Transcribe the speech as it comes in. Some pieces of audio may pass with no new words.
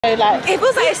Like it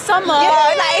feels like it's summer.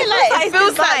 Yeah, like it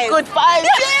feels like good vibes.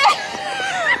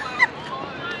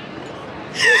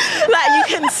 Like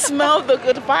you can smell the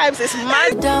good vibes. It's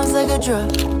mad. Downs like a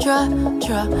drug.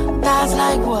 That's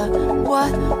like what,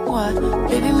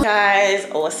 baby. Guys,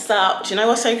 what's up? Do you know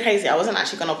what's so crazy? I wasn't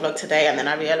actually gonna vlog today, and then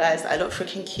I realized I look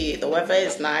freaking cute. The weather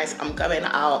is nice. I'm going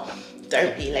out.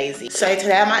 Don't be lazy. So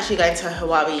today I'm actually going to a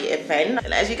Hawaii event.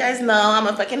 And as you guys know, I'm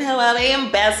a fucking Hawaii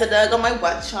ambassador. Got my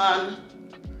watch on.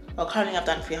 Well, currently I've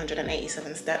done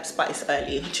 387 steps, but it's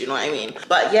early, do you know what I mean?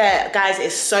 But yeah, guys,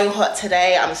 it's so hot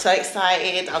today. I'm so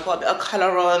excited. I've got a bit of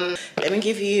color on. Let me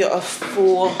give you a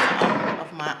full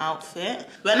of my outfit.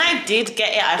 When I did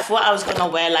get it, I thought I was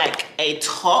gonna wear like a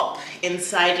top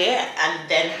inside it and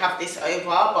then have this over.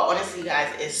 But honestly, guys,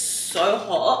 it's so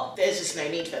hot. There's just no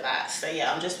need for that. So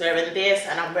yeah, I'm just wearing this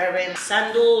and I'm wearing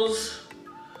sandals.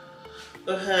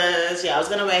 Because yeah, I was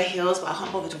gonna wear heels, but I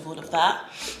can't bother with all of that.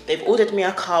 They've ordered me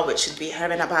a car which should be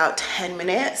here in about 10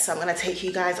 minutes, so I'm gonna take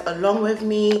you guys along with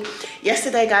me.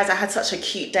 Yesterday, guys, I had such a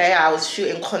cute day. I was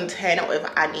shooting content with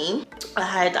Annie. I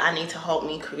had Annie to help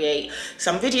me create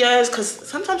some videos, because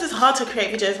sometimes it's hard to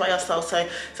create videos by yourself, so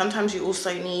sometimes you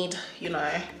also need, you know,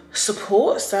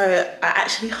 support. So I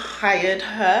actually hired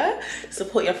her.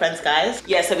 Support your friends, guys.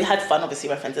 Yeah, so we had fun, obviously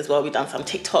my friends as well. We done some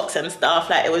TikToks and stuff.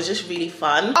 Like, it was just really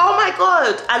fun. Oh my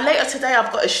god, and later today I've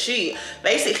got a shoot.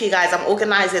 Basically, guys, I'm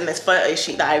organizing this photo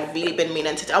shoot that I've really been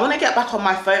meaning to do. I want to get back on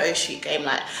my photo shoot game.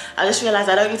 Like, I just realized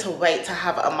I don't need to wait to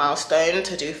have a milestone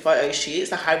to do photo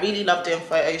shoots. Like, I really love doing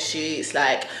photo shoots.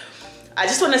 Like, I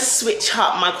just want to switch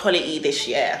up my quality this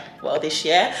year. Well, this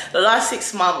year, the last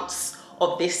 6 months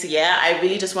of this year, I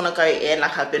really just want to go in.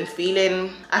 Like, I've been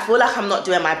feeling, I feel like I'm not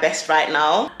doing my best right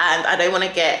now, and I don't want to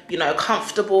get, you know,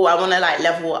 comfortable. I want to like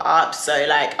level up. So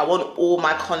like, I want all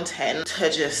my content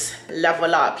to just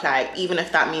level up, like even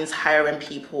if that means hiring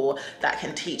people that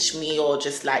can teach me or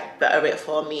just like better it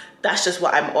for me. That's just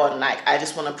what I'm on. Like, I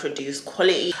just want to produce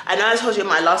quality. I know I told you in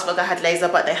my last vlog I had laser,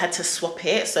 but they had to swap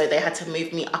it, so they had to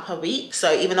move me up a week.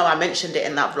 So even though I mentioned it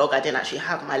in that vlog, I didn't actually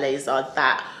have my laser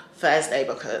that Thursday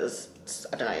because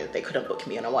I don't know, they couldn't book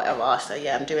me in or whatever. So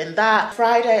yeah, I'm doing that.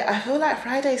 Friday, I feel like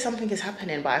Friday something is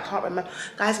happening, but I can't remember.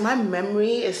 Guys, my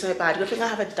memory is so bad. Good thing I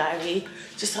have a diary.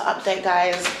 Just to update,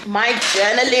 guys, my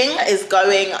journaling is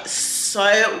going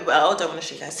so well. Don't want to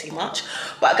show you guys too much,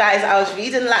 but guys, I was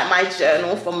reading like my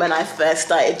journal from when I first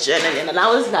started journaling, and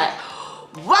I was like,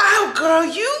 wow, girl,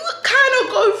 you kind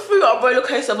of go through a roller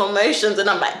coaster of emotions. And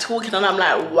I'm like talking and I'm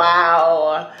like,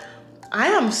 wow, I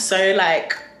am so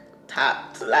like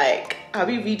tapped. Like, I'll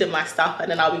be reading my stuff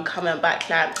and then I'll be coming back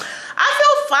like, I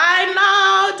feel fine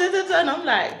now, and I'm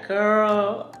like,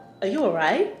 girl, are you all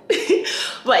right?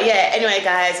 But yeah, anyway,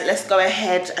 guys, let's go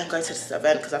ahead and go to this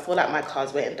event, because I feel like my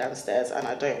car's waiting downstairs and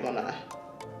I don't want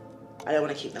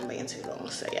to keep them waiting too long.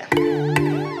 So yeah,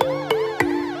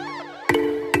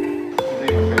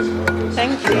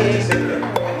 thank you.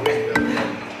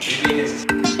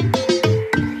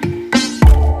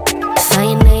 Saw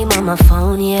your name on my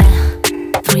phone, yeah.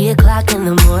 3 o'clock in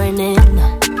the morning.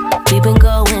 We've been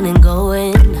going and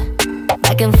going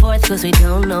back and forth because we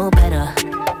don't know better.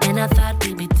 And I thought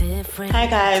we'd be different. Hi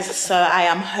guys, so I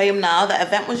am home now. The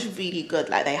event was really good.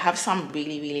 Like, they have some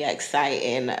really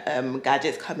exciting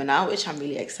gadgets coming out, which I'm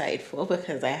really excited for,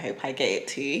 because I hope I get it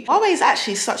too. Huawei is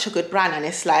actually such a good brand, and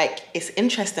it's like, it's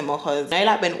interesting because, you know,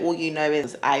 like when all you know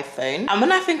is iPhone, and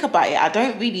when I think about it, I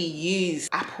don't really use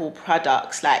Apple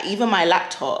products. Like, even my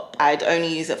laptop, I'd only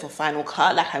use it for Final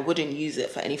Cut. Like, I wouldn't use it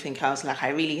for anything else. Like, I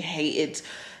really hated,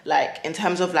 like, in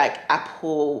terms of like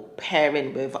Apple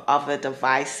pairing with other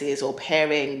devices or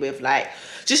pairing with like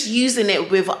just using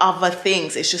it with other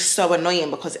things, it's just so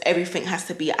annoying because everything has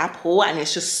to be Apple, and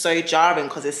it's just so jarring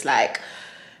because it's like,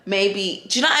 maybe,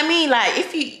 do you know what I mean? Like,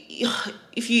 if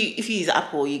you use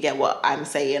Apple, you get what I'm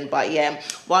saying. But yeah,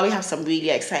 while we have some really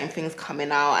exciting things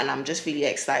coming out, and I'm just really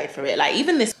excited for it. Like,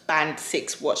 even this Band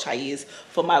 6 watch I use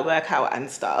for my workout and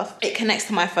stuff, it connects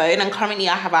to my phone, and currently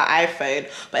I have an iPhone,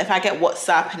 but if I get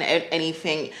WhatsApp and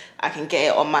anything, I can get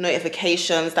it on my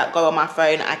notifications that go on my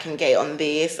phone. I can get it on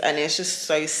this, and it's just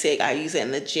so sick. I use it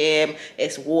in the gym.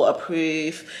 It's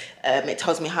waterproof. It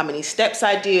tells me how many steps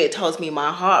I do. It tells me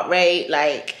my heart rate.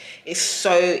 Like, it's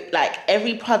so, like,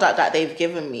 every product that they've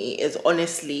given me is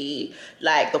honestly,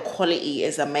 like, the quality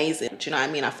is amazing. Do you know what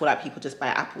I mean? I feel like people just buy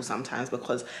Apple sometimes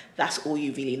because that's all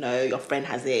you really know. Your friend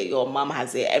has it, your mum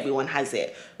has it, everyone has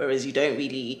it, whereas you don't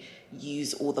really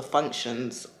use all the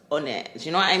functions on it. Do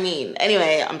you know what I mean?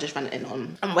 Anyway, I'm just running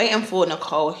on. I'm waiting for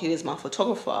Nicole, who is my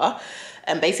photographer,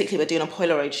 and basically we're doing a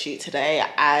Polaroid shoot today,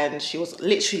 and she was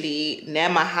literally near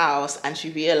my house and she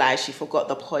realized she forgot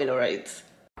the Polaroids.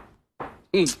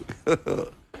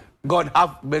 God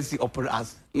have mercy upon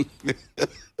us.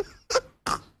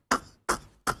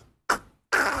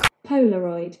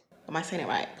 Polaroid. Am I saying it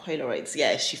right? Polaroids.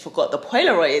 Yeah, she forgot the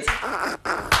Polaroids.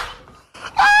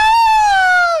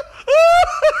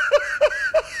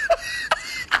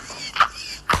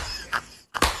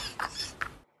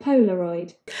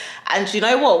 Polaroid. And you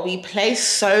know what? We play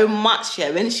so much.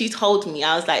 Yeah, when she told me,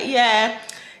 I was like, yeah,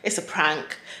 it's a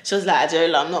prank. She was like,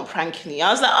 Adiola, I'm not pranking you. I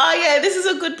was like, oh yeah, this is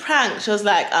a good prank. She was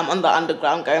like, I'm on the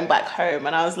underground going back home.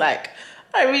 And I was like,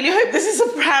 I really hope this is a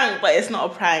prank, but it's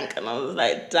not a prank. And I was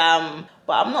like, damn.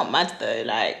 But I'm not mad though.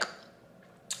 Like,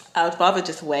 I would rather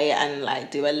just wait and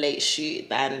like do a late shoot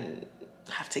than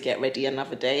have to get ready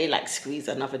another day, like squeeze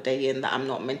another day in that I'm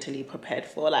not mentally prepared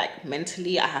for. Like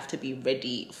mentally, I have to be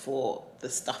ready for the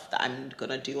stuff that I'm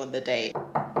gonna do on the day.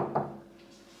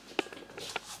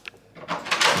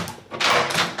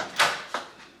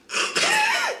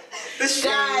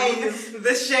 Guys,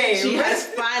 the shame. She has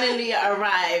finally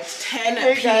arrived.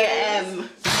 10 p.m.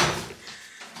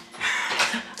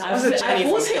 I thought it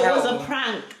was a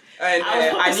prank.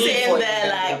 I was sitting there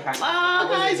like, oh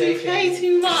guys, you play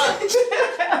too much.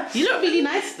 You look really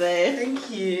nice though. Thank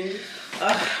you.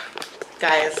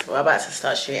 Guys, we're about to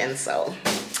start shooting, so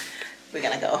we're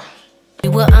gonna go. We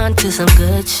were on to some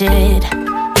good shit.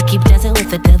 He keep dancing with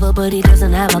the devil, but he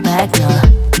doesn't have a back, no.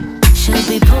 Should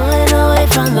be pulling away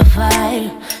from the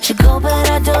fight. Should go, but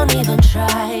I don't even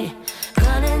try.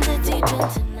 Gone in the deep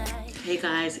end tonight. Hey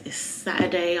guys, it's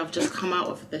Saturday. I've just come out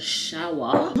of the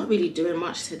shower. I'm not really doing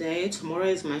much today. Tomorrow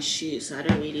is my shoot, so I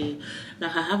don't really,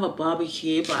 like, I have a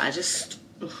barbecue, but I'm just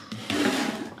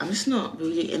not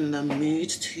really in the mood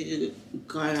to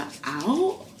go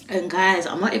out. And guys,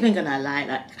 I'm not even gonna lie,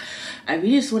 like, I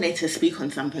really just wanted to speak on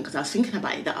something because I was thinking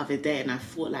about it the other day, and I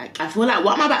feel like what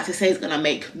I'm about to say is gonna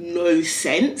make no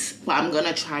sense, but I'm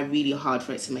gonna try really hard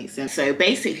for it to make sense. So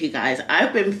basically guys,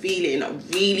 I've been feeling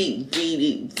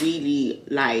really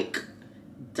like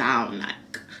down.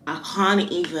 Like, I can't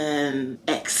even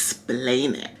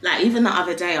explain it. Like, even the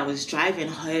other day I was driving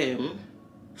home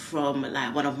from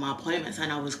like one of my appointments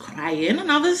and I was crying, and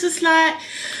I was just like,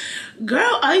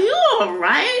 girl, are you all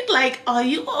right? Like, are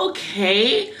you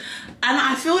okay? And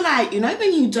I feel like, you know,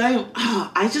 when you don't,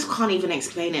 I just can't even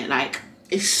explain it. Like,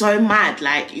 it's so mad.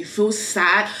 Like, you feel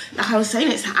sad. Like, I was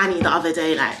saying it to Annie the other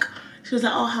day. Like, she was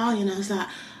like, oh, how? You know, I was like,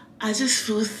 I just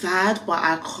feel sad, but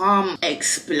I can't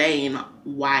explain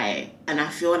why. And I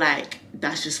feel like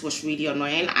that's just what's really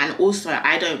annoying. And also,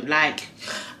 I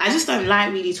just don't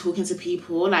like really talking to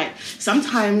people. Like,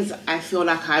 sometimes I feel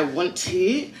like I want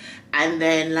to, and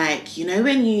then, like, you know,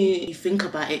 when you think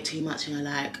about it too much and you're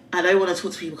like, I don't want to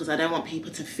talk to people because I don't want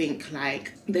people to think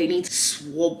like they need to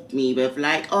swab me with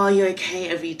like, oh, you're okay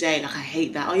every day. Like, I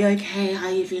hate that. Oh, you're okay? How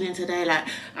are you feeling today? Like,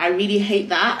 I really hate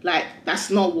that. Like, that's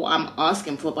not what I'm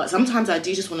asking for. But sometimes I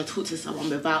do just want to talk to someone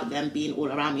without them being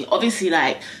all around me. Obviously,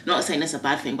 like, not saying it's a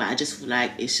bad thing, but I just feel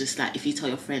like it's just like, if you tell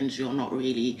your friends you're not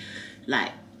really,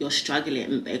 like, you're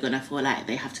struggling, they're gonna feel like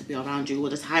they have to be around you all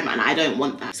the time, and I don't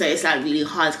want that. So it's like really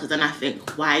hard, because then I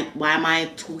think, why am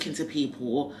I talking to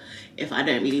people if I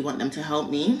don't really want them to help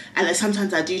me? And then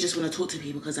sometimes I do just want to talk to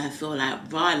people because I feel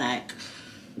like, rah, like,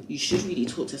 you should really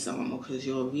talk to someone because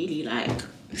you're really like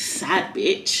sad,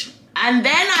 bitch. And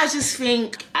then I just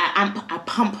think, I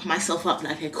pump myself up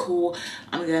like, okay, cool,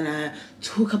 I'm gonna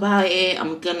talk about it,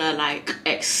 I'm gonna like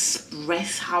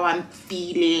express how I'm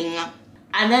feeling.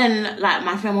 And then, like,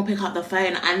 my friend will pick up the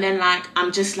phone, and then, like,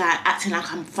 I'm just, like, acting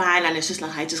like I'm fine, and it's just,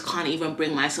 like, I just can't even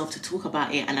bring myself to talk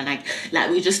about it. And then, like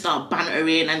we just start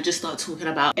bantering and just start talking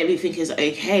about everything is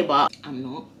okay, but I'm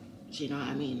not. Do you know what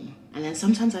I mean? And then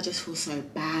sometimes I just feel so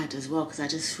bad as well, because I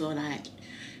just feel like,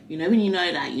 you know, when you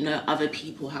know that, you know, other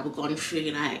people have gone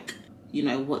through, like, you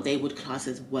know, what they would class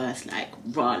as worse, like,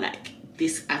 raw, like,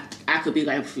 this, I could be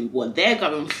going through what they're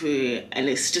going through, and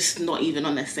it's just not even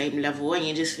on the same level, and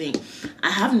you just think, I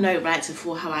have no right to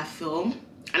feel how I feel.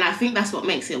 And I think that's what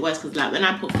makes it worse, because like, when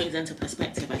I put things into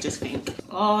perspective, I just think,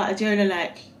 oh, Adiola,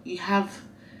 like, you have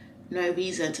no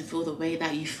reason to feel the way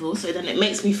that you feel. So then it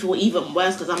makes me feel even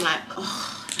worse, because I'm like,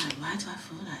 oh, like, why do I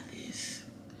feel like this?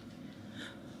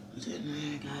 I don't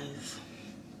know, guys.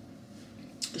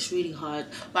 It's really hard.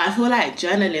 But I feel like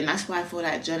journaling, that's why I feel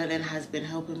like journaling has been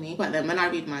helping me. But then when I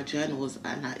read my journals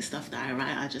and like stuff that I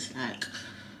write, I just like,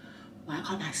 why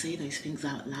can't I say those things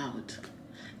out loud?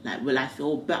 Like, will I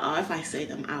feel better if I say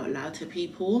them out loud to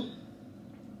people?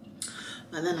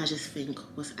 But then I just think,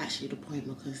 what's actually the point?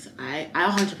 Because I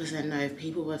 100% know if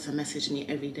people were to message me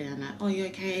every day and like, oh, you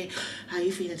okay? How are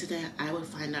you feeling today? I would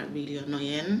find that really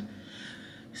annoying.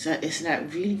 So it's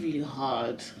like really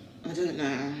hard. I don't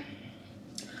know.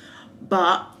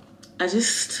 But I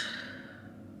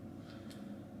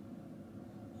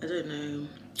don't know.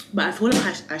 But I feel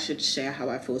like I should share how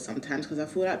I feel sometimes, because I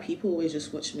feel like people always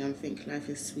just watch me and think life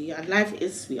is sweet. And life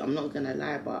is sweet, I'm not gonna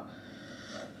lie, but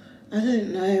I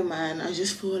don't know, man. I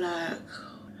just feel like,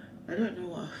 I don't know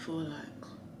what I feel like.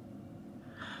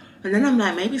 And then I'm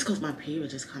like, maybe it's because my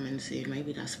period is coming soon.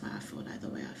 Maybe that's why I feel like the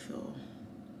way I feel.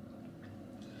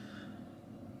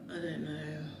 I don't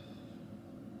know.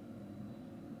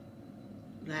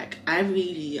 Like, I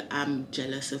really am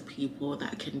jealous of people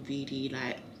that can really,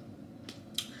 like,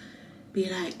 be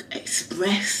like,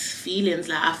 express feelings.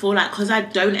 Like, I feel like because I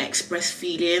don't express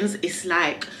feelings, it's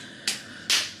like,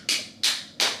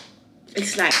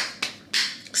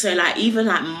 so like, even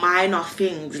like minor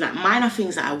things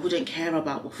that I wouldn't care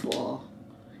about before,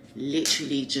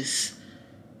 literally just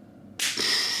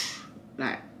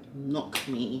like knock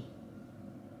me.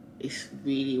 It's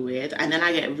really weird. And then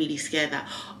I get really scared that,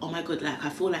 oh my god, like I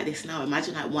feel like this now.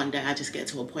 Imagine like one day I just get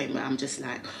to a point where I'm just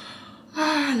like,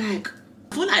 like,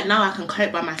 I feel like now I can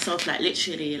cope by myself. Like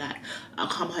literally, like I'll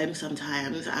come home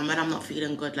sometimes and when I'm not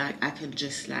feeling good, like I can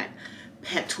just like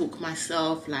pep talk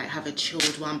myself, like have a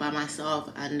chilled one by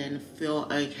myself and then feel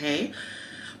okay.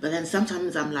 But then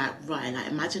sometimes I'm like, right, like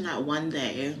imagine like one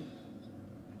day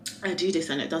I do this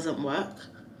and it doesn't work.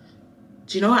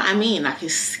 Do you know what I mean? Like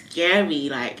it's scary.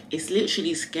 Like it's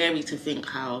literally scary to think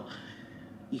how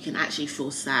you can actually feel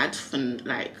sad for,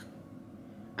 like,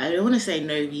 I don't want to say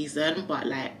no reason, but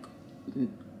like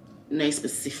no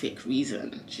specific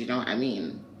reason. Do you know what I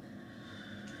mean?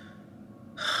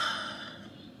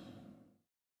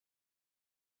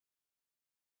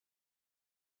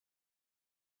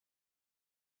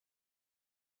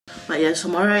 But yeah,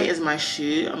 tomorrow is my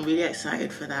shoot. I'm really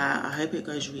excited for that. I hope it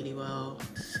goes really well.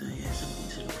 So yeah, something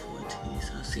to look forward to.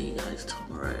 So I'll see you guys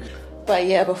tomorrow. But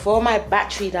yeah, before my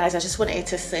battery dies, I just wanted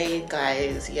to say,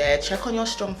 guys, yeah, check on your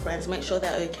strong friends, make sure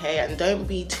they're okay, and don't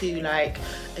be too like,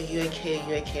 are you okay, are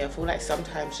you okay? I feel like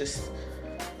sometimes just,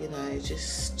 you know,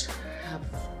 just have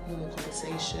normal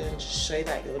conversation, just show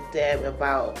that you're there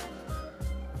without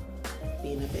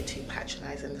being a bit too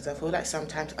patronizing, because I feel like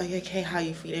sometimes, are you okay, how are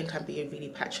you feeling, can be really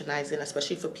patronizing,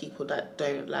 especially for people that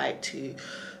don't like to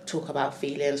talk about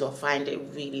feelings or find it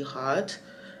really hard.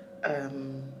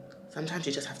 Sometimes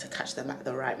you just have to catch them at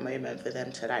the right moment for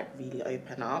them to like really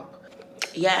open up.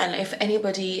 Yeah, and if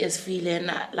anybody is feeling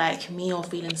like me or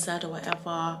feeling sad or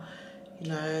whatever, you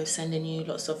know, sending you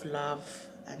lots of love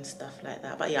and stuff like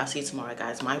that. But yeah, I'll see you tomorrow,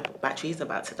 guys. My battery is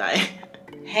about to die.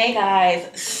 Hey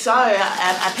guys, so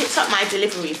I picked up my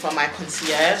delivery from my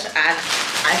concierge, and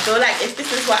I feel like if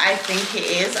this is what I think it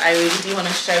is, I really do want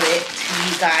to show it to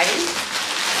you guys.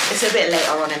 It's a bit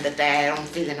later on in the day, I'm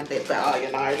feeling a bit better,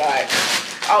 you know, like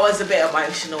I was a bit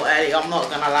emotional earlier, I'm not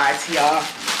gonna lie to y'all.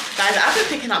 Guys, I've been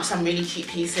picking up some really cute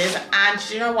pieces, and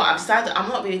you know what, I've decided I'm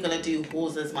not really gonna do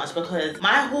hauls as much, because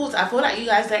my hauls, I feel like you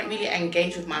guys don't really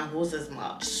engage with my hauls as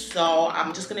much, so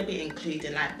I'm just gonna be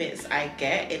including like bits I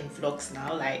get in vlogs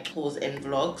now, like hauls in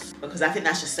vlogs, because I think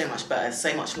that's just so much better, it's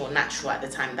so much more natural at the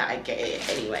time that I get it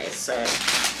anyway. So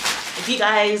if you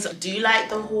guys do like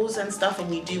the hauls and stuff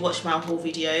and you do watch my haul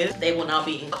videos, they will now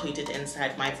be included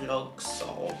inside my vlogs.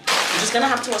 So you're just gonna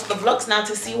have to watch the vlogs now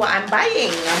to see what I'm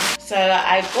buying. So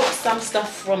I got some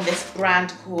stuff from this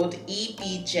brand called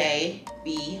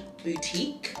EBJB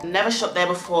Boutique. Never shopped there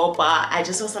before, but I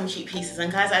just saw some cute pieces.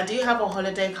 And guys, I do have a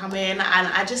holiday coming, and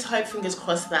I just hope, fingers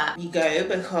crossed, that we go,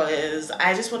 because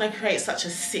I just want to create such a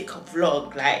sick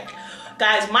vlog. Like,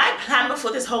 guys, my plan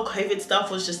before this whole COVID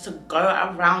stuff was just to go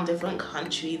around different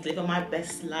countries, living my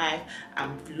best life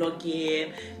and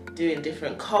vlogging, doing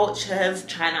different cultures,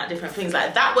 trying out different things.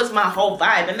 Like, that was my whole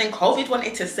vibe. And then COVID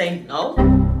wanted to say no.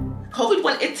 COVID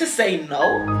wanted to say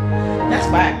no. That's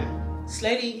fine.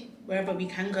 Slowly, wherever we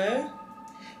can go,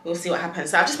 we'll see what happens.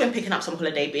 So I've just been picking up some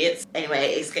holiday bits.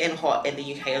 Anyway, it's getting hot in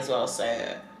the UK as well, so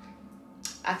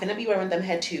I'm gonna be wearing them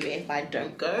here too if I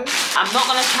don't go. I'm not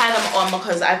gonna try them on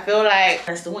because I feel like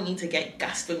I still want you to get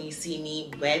gassed when you see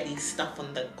me wear these stuff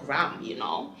on the gram, you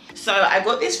know? So I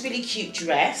got this really cute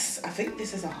dress. I think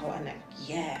this is a halter neck.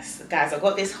 Yes, guys, I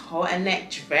got this halter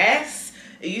neck dress.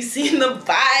 Are you seeing the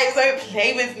vibes? Don't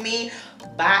play with me.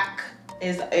 Back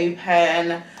is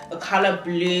open. The color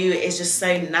blue is just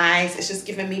so nice. It's just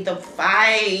giving me the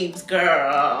vibes,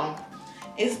 girl.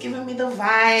 It's giving me the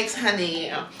vibes,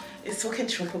 honey. It's talking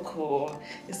tropical.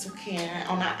 It's talking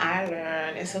on an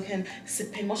island. It's talking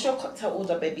sipping. What's your cocktail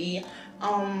order, baby?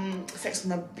 Sex on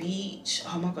the beach.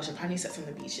 Oh my gosh, apparently Sex on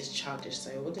the beach is childish.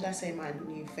 So what did I say my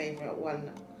new favorite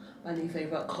one? My new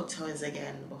favorite cocktail is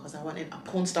again, because I wanted a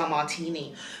porn star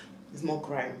martini. It's more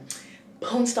grown.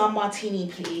 Porn star martini,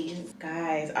 please.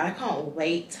 Guys, I can't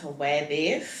wait to wear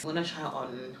this. I'm gonna try it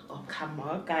on off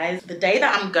camera, guys. The day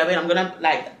that I'm going, I'm gonna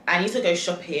I need to go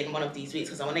shopping one of these weeks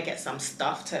because I want to get some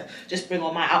stuff to just bring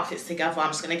all my outfits together.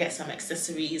 I'm just gonna get some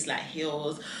accessories like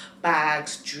heels,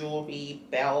 bags, jewelry,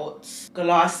 belts,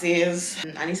 glasses.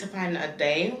 I need to find a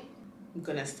day. I'm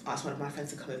gonna ask one of my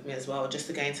friends to come with me as well, just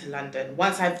to go into London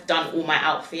once I've done all my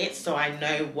outfits, so I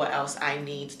know what else I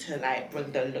need to like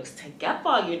bring the looks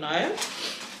together, you know.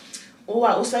 Oh,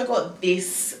 I also got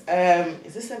this.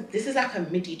 This is like a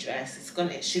midi dress.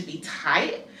 It should be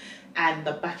tight, and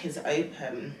the back is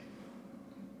open,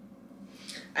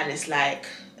 and it's like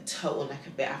a turtleneck a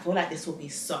bit. I feel like this will be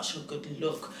such a good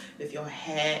look with your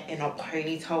hair in a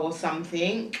ponytail or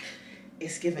something.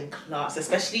 It's giving class,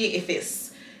 especially if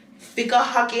it's figure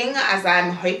hugging as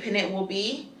I'm hoping it will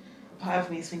be. Part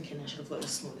of me is thinking I should have got the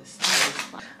smallest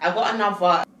size. I got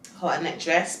another halter neck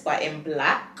dress but in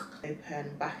black.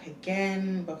 Open back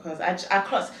again because I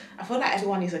feel like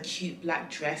everyone needs a cute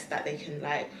black dress that they can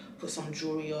like put some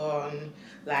jewelry on,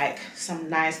 like some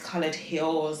nice coloured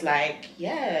heels, like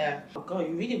yeah. Oh god,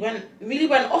 you really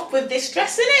went off with this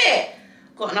dress, innit?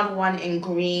 Got another one in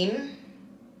green.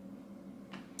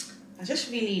 I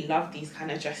just really love these kind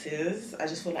of dresses. I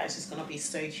just feel like it's just gonna be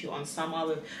so cute on summer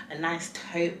with a nice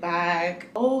tote bag.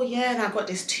 Oh yeah, and I got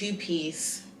this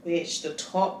two-piece, which the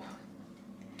top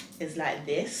is like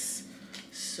this.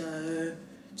 So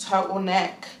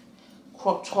turtleneck,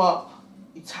 crop top,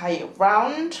 you tie it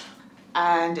round,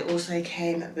 and it also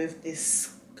came with this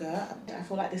skirt. I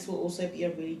feel like this will also be a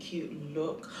really cute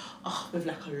look, with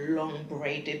like a long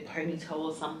braided ponytail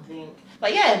or something.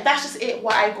 But yeah, that's just it,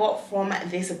 what I got from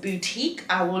this boutique.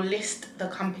 I will list the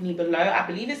company below. I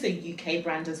believe it's a UK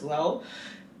brand as well.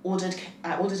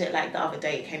 I ordered it like the other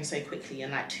day. It came so quickly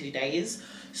in like 2 days.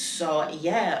 So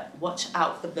yeah, watch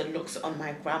out for the looks on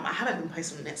my gram. I haven't been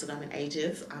posting on Instagram in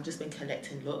ages. I've just been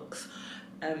collecting looks.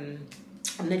 I'm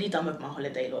nearly done with my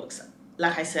holiday looks.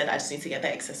 Like I said, I just need to get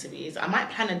the accessories. I might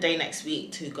plan a day next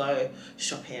week to go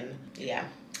shopping. Yeah,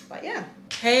 but yeah.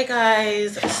 Hey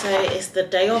guys, so it's the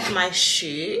day of my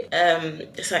shoot.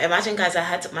 So imagine guys,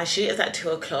 my shoot is at 2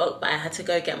 o'clock, but I had to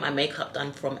go get my makeup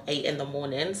done from 8 in the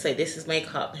morning. So this is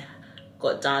makeup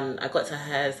got done. I got to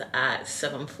hers at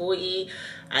 7:40,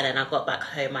 and then I got back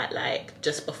home at like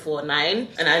just before 9.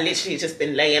 And I literally just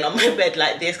been laying on my bed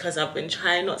like this because I've been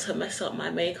trying not to mess up my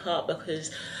makeup,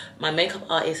 because my makeup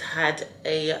artist had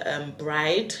a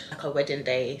bride, like a wedding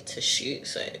day to shoot.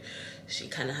 So she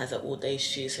kind of has an all-day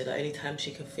shoot, so the only time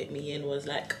she could fit me in was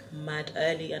like mad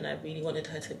early, and I really wanted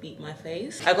her to beat my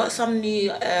face. I got some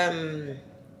new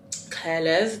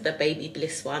curlers, the Baby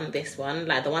Bliss one, this one.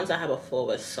 Like the ones I had before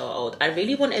was so old. I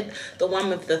really wanted the one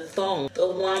with the thong. The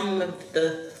one with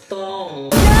the thong.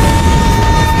 The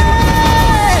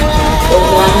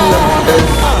one with the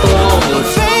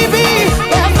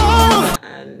thong.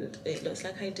 And it looks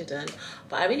like I didn't,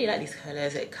 but I really like these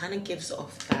curlers. It kind of gives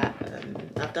off that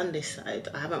I've done this side,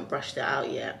 I haven't brushed it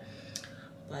out yet,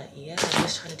 but yeah, I'm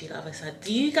just trying to do the other side.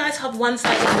 Do you guys have one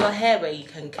side of your hair where you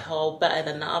can curl better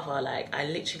than the other? Like I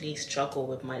literally struggle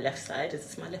with my left side. Is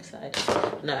this my left side?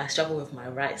 No, I struggle with my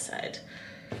right side.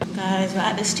 Guys, we're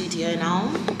at the studio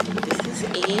now. This is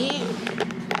it.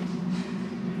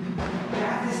 We're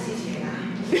at the studio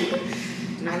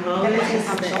now.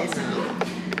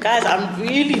 Guys, I'm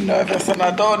really nervous and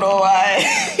I don't know why.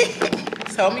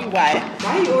 Tell me why.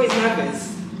 Why are you always nervous?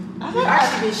 You've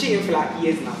actually been shooting for like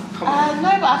years now. Come on. No,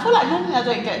 but I feel like normally I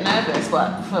don't get nervous,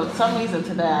 but for some reason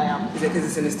today I am. Is it because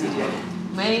it's in the studio?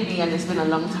 Maybe, and it's been a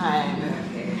long time.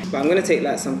 Okay. But I'm going to take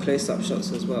like some close-up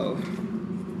shots as well.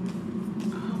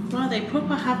 Oh, bro, they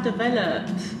proper have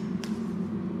developed.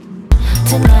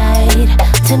 Tonight,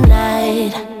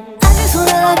 I just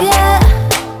wanna love ya.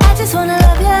 I just wanna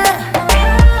love ya.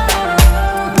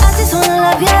 I just wanna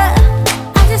love ya.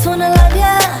 I just wanna love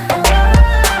ya.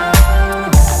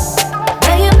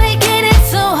 Now you're making it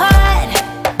so hard.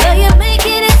 Now you're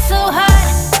making it so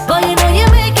hard. Boy, you know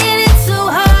you're making it so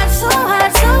hard, so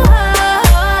hard, so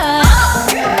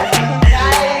hard.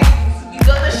 Guys, you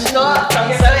got the shots.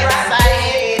 I'm so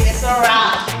excited. It's a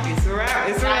wrap. It's a wrap.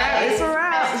 It's a wrap. It's a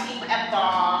wrap. Team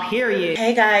ever. Period.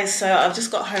 Hey guys, so I've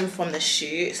just got home from the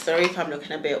shoot. Sorry if I'm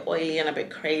looking a bit oily and a bit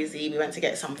crazy. We went to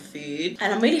get some food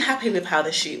and I'm really happy with how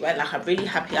the shoot went. Like I'm really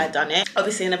happy I done it.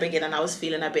 Obviously in the beginning I was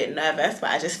feeling a bit nervous,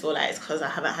 but I just feel like it's because I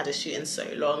haven't had a shoot in so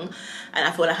long and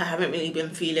I feel like I haven't really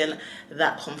been feeling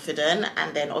that confident.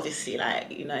 And then obviously, like,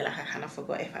 you know, like I kind of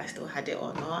forgot if I still had it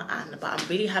or not. But I'm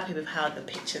really happy with how the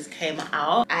pictures came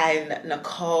out. And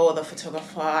Nicole, the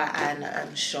photographer,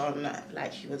 and Sean,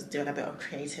 like he was doing a bit of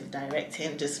creative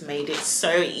directing, just made it so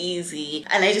easy,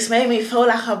 and they just made me feel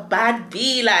like a bad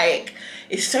bee. Like,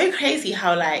 it's so crazy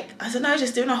how, like, I don't know,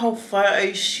 just doing a whole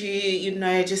photo shoot, you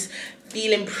know, just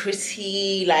feeling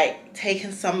pretty, like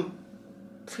taking some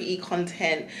pretty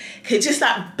content could just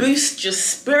like boost your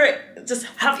spirit, just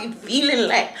have you feeling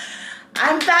like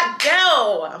I'm that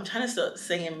girl. I'm trying to stop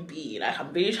saying B, like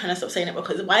I'm really trying to stop saying it,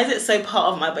 because why is it so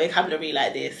part of my vocabulary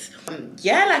like this?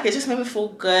 Yeah, like it just made me feel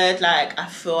good, like I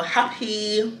feel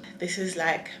happy. This is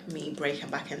like me breaking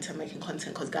back into making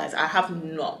content, because guys, I have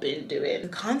not been doing the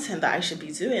content that I should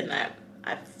be doing. Like,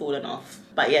 I've fallen off.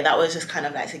 But yeah, that was just kind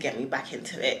of like to get me back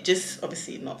into it. Just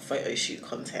obviously not photo shoot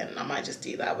content. I might just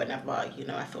do that whenever, you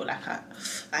know, I feel like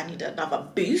I need another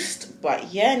boost.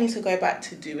 But yeah, I need to go back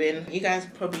to doing. You guys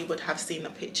probably would have seen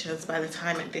the pictures by the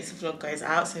time that this vlog goes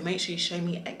out, so make sure you show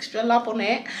me extra love on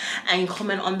it and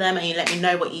comment on them and you let me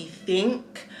know what you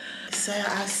think. So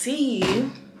I'll see you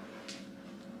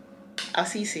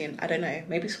soon. I don't know,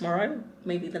 maybe tomorrow,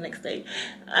 maybe the next day,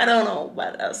 I don't know,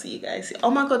 but I'll see you guys.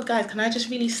 Oh my god, guys, can I just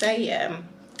really say,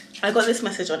 I got this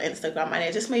message on Instagram and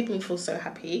it just made me feel so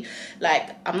happy. Like,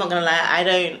 I'm not gonna lie, I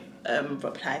don't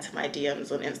reply to my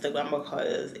DMs on Instagram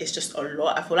because it's just a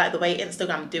lot. I feel like the way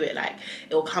Instagram do it, like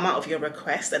it will come out of your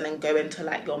request and then go into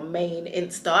like your main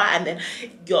Insta, and then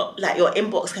your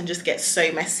inbox can just get so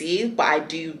messy. But I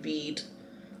do read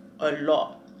a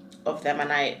lot of them,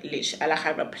 and I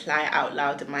reply out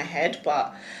loud in my head.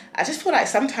 But I just feel like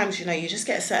sometimes, you know, you just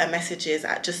get certain messages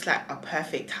at just like a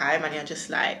perfect time and you're just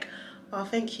like, oh,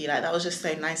 thank you, like that was just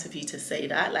so nice of you to say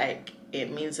that, like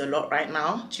it means a lot right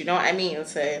now. Do you know what I mean?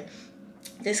 So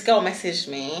this girl messaged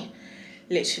me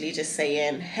literally just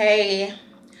saying, hey,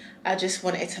 I just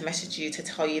wanted to message you to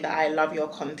tell you that I love your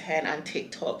content and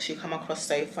TikToks. You come across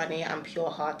so funny and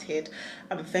pure-hearted.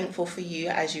 I'm thankful for you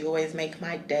as you always make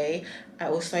my day. I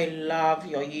also love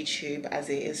your YouTube as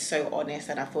it is so honest,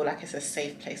 and I feel like it's a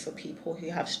safe place for people who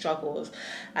have struggles.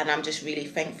 And I'm just really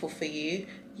thankful for you.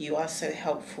 You are so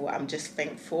helpful. I'm just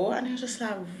thankful. And it was just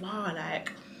like, wow,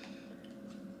 like,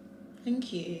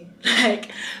 thank you. Like,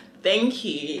 thank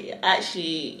you.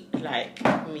 Actually, like,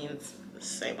 means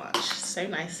so much. So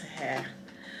nice to hear.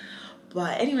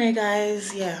 But anyway,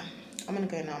 guys, yeah, I'm gonna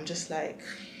go now. I'm just like,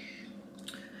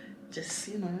 just,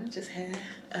 you know, just here.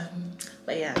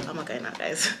 But yeah, I'm gonna go now,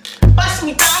 guys. Bust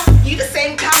me down. You the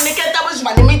same clown nigga that was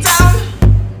running me down.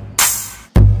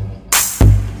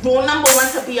 Rule number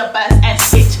 1 to be a best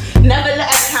ass bitch. Never let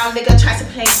a clown nigga try to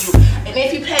play you. And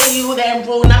if you play you, then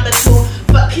rule number 2,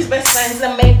 fuck his best friends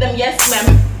and make them yes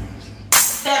men.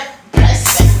 That best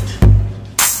friend.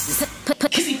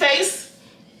 Kissy face,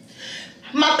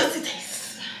 my pussy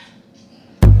taste.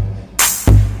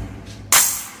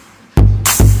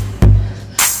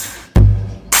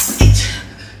 Bitch.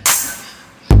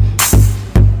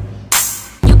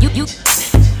 You.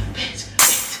 Bitch.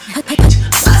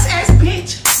 Boss ass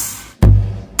bitch.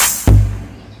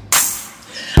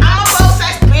 I'm a boss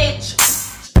ass bitch.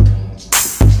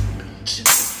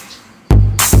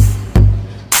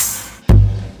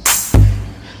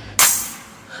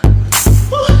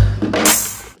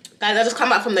 Guys, I just come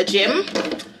back from the gym and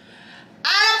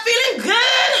I'm feeling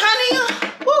good,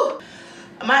 honey. Woo.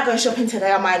 I might go shopping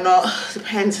today, I might not.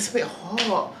 Depends, it's a bit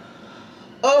hot.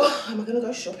 Oh, am I gonna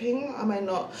go shopping? I might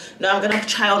not. No, I'm gonna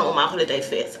try on all my holiday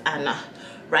fits and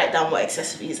write down what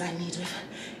accessories I need with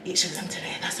each of them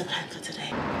today. That's the plan for today.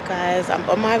 Guys, I'm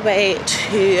on my way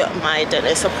to my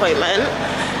dentist appointment.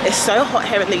 It's so hot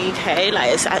here in the UK,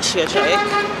 like it's actually a joke.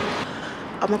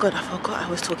 Oh my god, I forgot I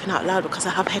was talking out loud because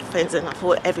I have headphones and I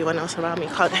thought everyone else around me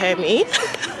can't hear me.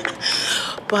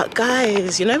 But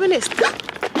guys, you know when it's...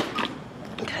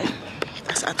 Okay,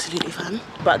 that's absolutely fine.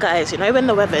 But guys, you know when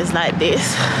the weather is like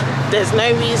this, there's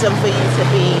no reason for you to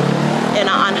be in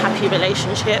an unhappy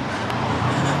relationship.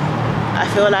 I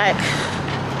feel like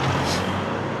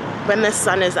when the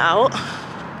sun is out,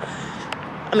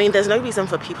 I mean, there's no reason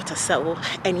for people to settle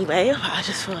anyway, but I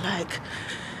just feel like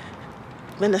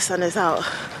when the sun is out,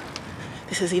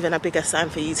 this is even a bigger sign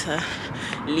for you to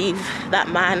leave that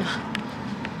man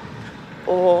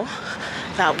or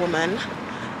that woman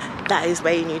that is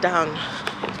weighing you down.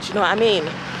 Do you know what I mean?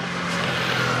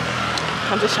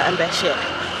 I'm just chatting bare shit.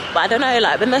 But I don't know,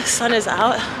 like when the sun is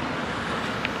out,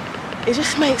 it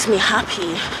just makes me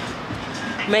happy.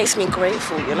 Makes me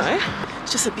grateful, you know?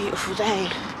 It's just a beautiful day.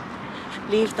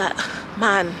 Leave that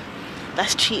man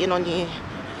that's cheating on you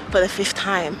for the 5th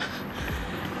time.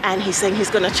 And he's saying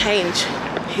he's gonna change.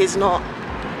 He's not.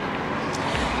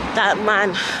 That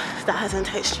man that hasn't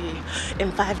texted you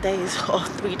in 5 days or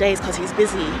 3 days because he's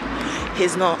busy,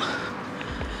 he's not.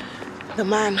 The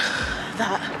man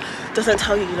that doesn't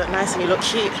tell you you look nice and you look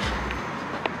cute,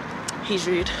 he's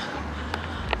rude.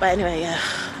 But anyway, yeah,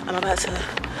 I'm about to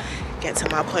get to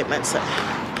my appointment, so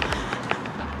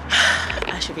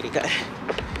I should really go.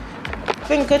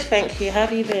 Been good, thank you. How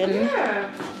have you been?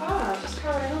 Yeah, just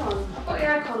carrying on. I've got the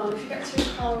aircon on if you get too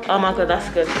cold. Oh my god, that's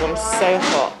good, because I'm so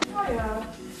hot. Oh yeah.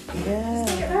 Yeah. You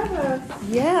get nervous.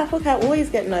 Yeah, I think I always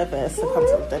get nervous to come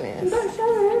to the You dentist. don't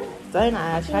show it. Don't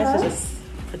I? I try to just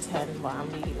pretend, but I'm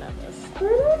really nervous.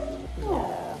 Really?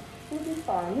 Yeah. You'll be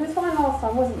fine. You were fine last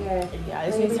time, wasn't you? Yeah, I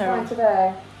just You'll need be to... fine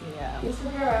today. Yeah. You just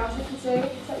look around, check and see,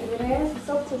 check your veneers, your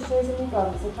soft tissues and your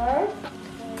gums, okay?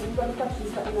 If you've got any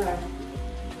questions, let me know.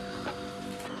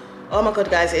 Oh my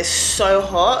god, guys, it's so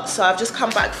hot. So I've just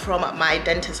come back from my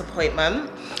dentist appointment,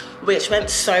 which went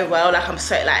so well. Like, I'm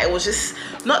so, like, it was just,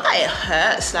 not that it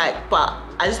hurts, like, but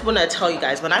I just want to tell you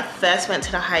guys, when I first went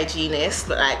to the hygienist,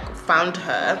 like, found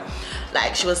her,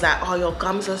 like, she was like, oh, your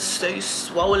gums are so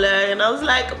swollen. And I was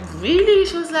like, really?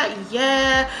 She was like,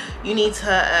 yeah, you need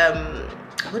to,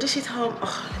 what did she tell me?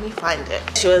 Oh, let me find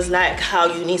it. She was like, how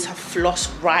you need to floss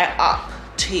right up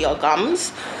to your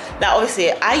gums. Now,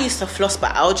 obviously, I used to floss,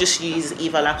 but I'll just use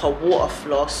either like a water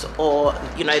floss or,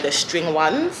 you know, the string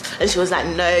ones. And she was like,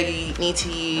 no, you need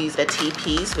to use the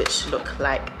TPs, which look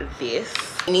like this.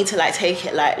 You need to like take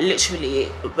it like literally,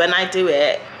 when I do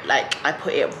it, like I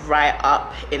put it right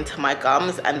up into my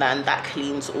gums, and then that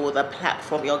cleans all the plaque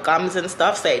from your gums and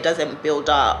stuff, so it doesn't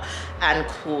build up and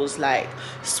cause like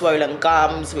swollen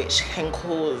gums, which can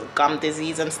cause gum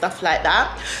disease and stuff like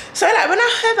that. So like when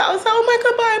I heard that, I was like, oh my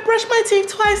god, but I brush my teeth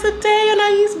twice a day and I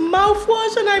use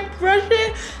mouthwash and I brush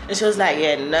it. And she was like,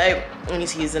 yeah, no, you need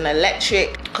to use an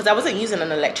electric, because I wasn't using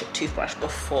an electric toothbrush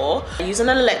before. I use an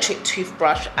electric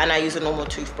toothbrush and I use a normal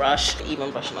toothbrush.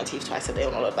 Even brushing my teeth twice a day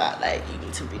and all of that, like, you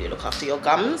need to really look after your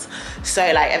gums. So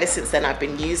like ever since then I've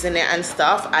been using it and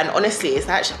stuff. And honestly, it's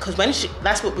actually, because when she,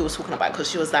 that's what we were talking about, because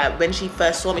she was like, when she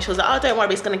first saw me, she was like, oh, don't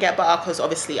worry, it's gonna get better, because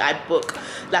obviously I book,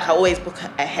 like I always book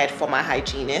ahead for my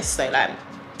hygienist, so like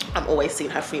I'm always seeing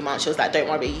her 3 months. She was like, don't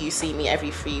worry, you see me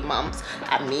every 3 months,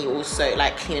 and me also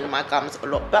like cleaning my gums a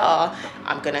lot better,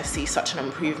 I'm gonna see such an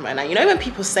improvement. And you know, when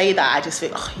people say that, I just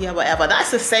think, oh yeah, whatever.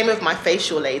 That's the same with my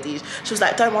facial ladies. She was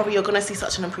like, don't worry, you're gonna see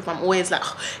such an improvement. I'm always like,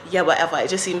 oh, yeah, whatever. It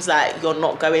just seems like you're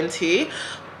not going to.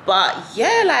 But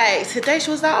yeah, like today she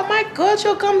was like, oh my god,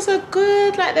 your gums are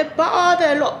good, like they're better,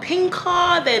 they're a lot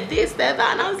pinker, they're this, they're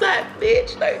that. And I was like,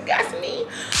 bitch, don't gas me.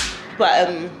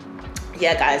 But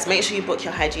yeah, guys, make sure you book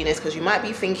your hygienist, because you might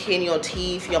be thinking your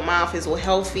teeth, your mouth is all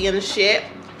healthy and shit.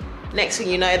 Next thing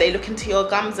you know, they look into your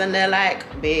gums and they're like,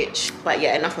 bitch. But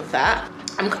yeah, enough of that.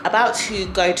 I'm about to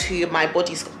go to my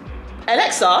body sculpt.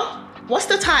 Alexa, what's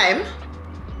the time?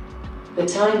 The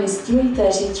time is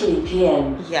 3:33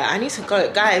 p.m. Yeah, I need to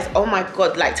go. Guys, oh my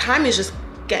god, like time is just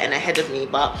getting ahead of me,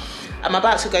 but I'm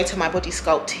about to go to my body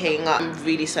sculpting. I'm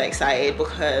really so excited,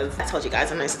 because I told you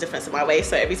guys I noticed a difference in my waist,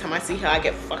 so every time I see her I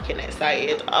get fucking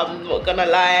excited. I'm not gonna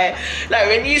lie. Like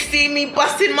when you see me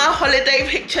busting my holiday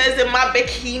pictures in my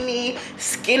bikini,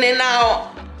 skinning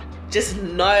out, just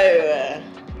know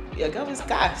your girl is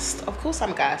gassed. Of course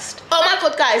I'm gassed. Oh my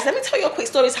god, guys, let me tell you a quick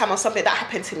story time of something that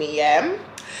happened to me, yeah?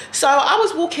 So I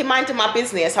was walking, minding my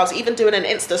business. I was even doing an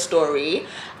Insta story,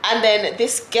 and then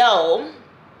this girl,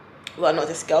 well, not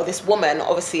this girl, this woman,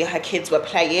 obviously her kids were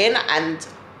playing, and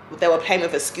they were playing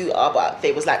with a scooter, but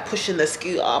they was like pushing the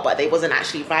scooter, but they wasn't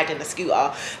actually riding the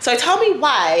scooter. So tell me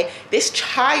why this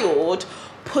child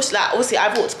pushed, like obviously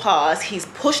I've walked past, he's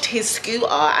pushed his scooter,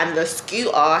 and the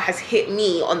scooter has hit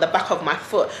me on the back of my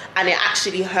foot, and it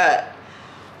actually hurt.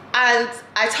 And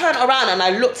I turned around and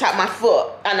I looked at my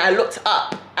foot and I looked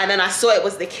up, and then I saw it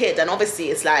was the kid, and obviously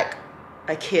it's like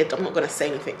a kid, I'm not gonna say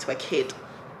anything to a kid.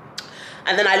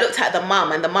 And then I looked at the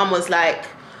mum, and the mum was like,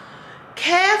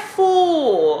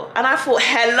 careful. And I thought,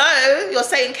 hello, you're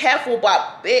saying careful,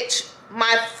 but bitch,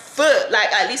 my foot, like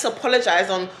at least apologize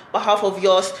on behalf of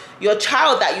your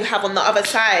child that you have on the other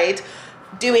side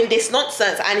doing this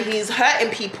nonsense, and he's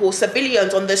hurting people,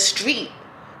 civilians on the street.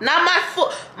 Now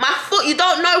my foot, you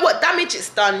don't know what damage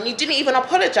it's done. You didn't even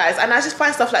apologize. And I just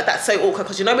find stuff like that so awkward,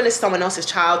 because you know when it's someone else's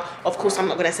child, of course I'm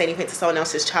not gonna say anything to someone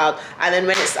else's child. And then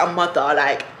when it's a mother,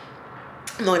 like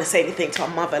I'm not gonna say anything to a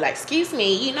mother, like, excuse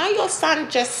me, you know your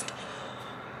son just,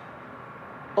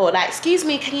 or like, excuse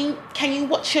me, can you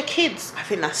watch your kids? I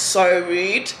think that's so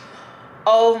rude.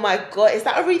 Oh my god, is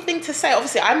that a rude thing to say?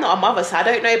 Obviously I'm not a mother, so I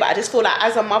don't know, but I just feel like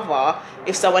as a mother,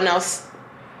 if someone else,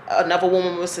 another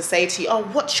woman was to say to you, oh,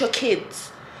 watch your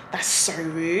kids, that's so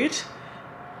rude.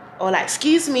 Or like,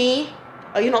 excuse me,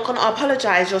 are you not gonna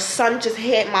apologize? Your son just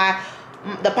hit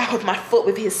the back of my foot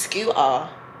with his scooter.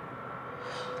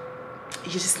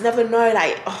 You just never know,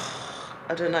 like, oh,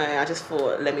 I don't know, I just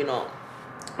thought, let me not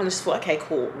I just thought, okay,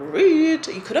 cool, rude.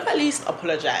 You could have at least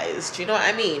apologized. Do you know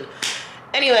what I mean?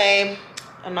 Anyway,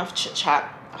 enough chit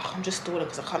chat. I'm just stalling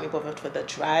because I can't be bothered for the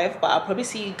drive, but I'll probably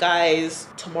see you guys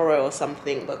tomorrow or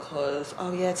something, because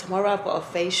oh yeah, tomorrow I've got a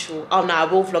facial. Oh no, I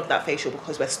will vlog that facial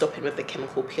because we're stopping with the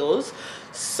chemical peels,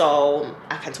 so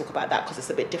I can talk about that because it's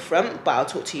a bit different, but I'll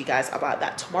talk to you guys about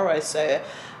that tomorrow. So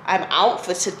I'm out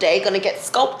for today, gonna get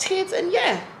sculpted, and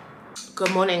yeah.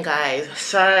 Good morning, guys.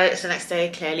 So it's the next day.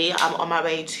 Clearly I'm on my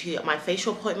way to my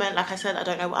facial appointment. Like I said, I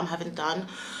don't know what I'm having done,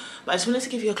 but I just wanted to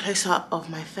give you a close-up of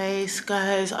my face,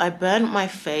 guys. I burnt my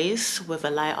face with a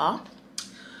lighter.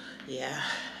 Yeah,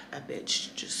 a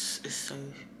bitch just is so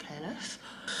careless.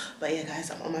 But yeah,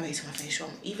 guys, I'm on my way to my facial.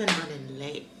 I'm even running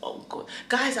late. Oh god,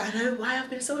 guys, I know why I've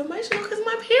been so emotional, because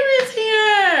my period's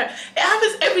here. It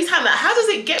happens every time. Like, how does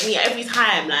it get me every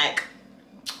time? Like,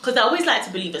 because I always like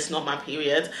to believe it's not my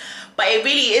period, but it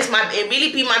really is it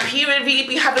really be my period, really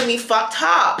be having me fucked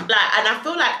up. Like, and I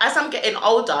feel like as I'm getting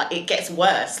older, it gets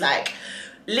worse. Like,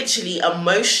 literally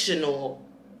emotional.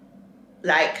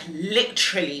 Like,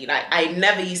 literally, like, I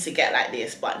never used to get like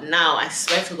this, but now I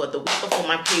swear to God, the week before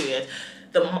my period,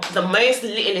 the most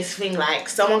littlest thing, like,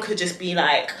 someone could just be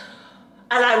like,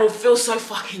 and I will feel so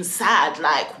fucking sad.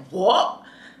 Like, what?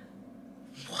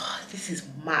 This is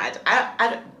mad. I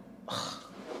don't.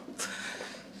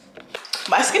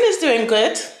 My skin is doing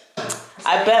good.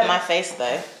 I burnt my face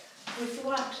though. With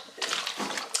what?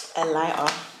 A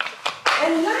lighter. A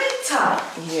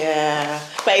lighter? Yeah.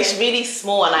 But it's really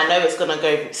small and I know it's gonna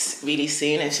go really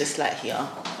soon. It's just like here.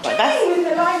 But that's with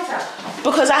the lighter?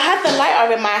 because I had the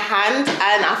lighter in my hand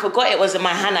and I forgot it was in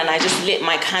my hand, and I just lit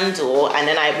my candle, and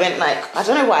then I went like, I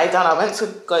don't know what I done. I went to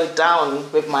go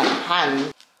down with my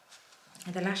hand.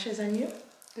 Are the lashes on you?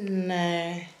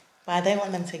 No. But I don't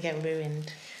want them to get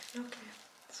ruined. Okay.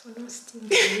 So no steam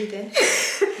for you then.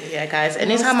 Yeah, guys.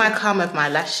 Anytime I come with my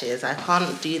lashes, I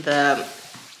can't do the...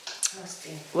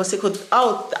 What's it called?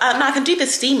 Oh, no, I can do the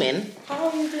steaming. How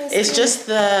are you doing? It's just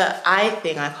the eye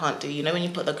thing I can't do. You know when you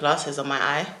put the glasses on my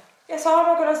eye? Yeah, so how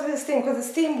am I going to do the steam? Because the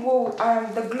steam will,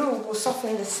 the glue will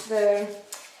soften this, the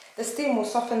steam will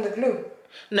soften the glue.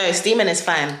 No, steaming is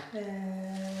fine.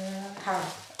 How?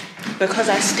 Because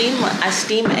I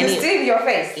steam any... You steam your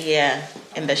face? Yeah,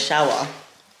 in the shower.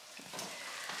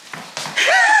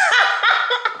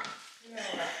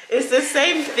 It's the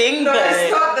same thing though. No,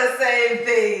 it's not the same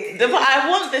thing. But I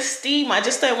want the steam, I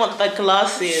just don't want the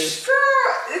glasses.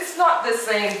 Sure, it's not the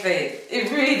same thing.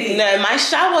 It really... No, my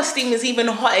shower steam is even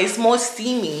hot, it's more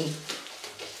steamy.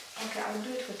 Okay, I'll do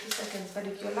it for 2 seconds, but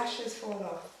if your lashes fall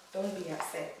off, don't be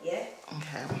upset, yeah?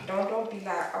 Okay. Don't be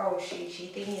like, oh, she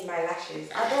thinking my lashes.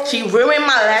 She ruined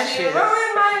my lashes. She ruined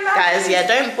my lashes. Guys, yeah,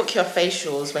 don't book your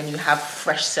facials when you have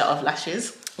fresh set of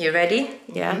lashes. You ready?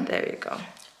 Yeah, there you go.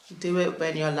 Do it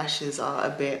when your lashes are a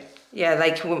bit... Yeah,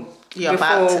 like when you're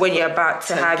about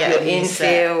to have your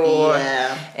infill or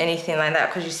anything like that.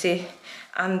 Because you see,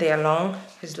 and they're long.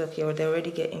 Because look, they're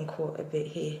already getting caught a bit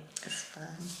here. It's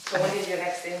fine. So when is your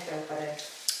next infill for them?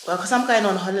 Well, because I'm going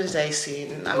on holiday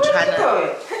soon. I'm Where trying are you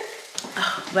going?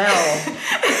 Well,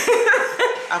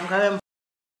 I'm going...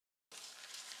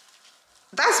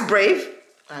 That's brave.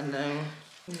 I know.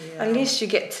 Yeah. At least you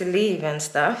get to leave and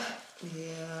stuff.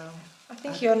 Yeah. I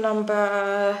think you're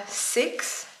number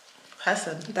 6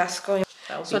 person. that's going.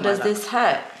 So my does luck. this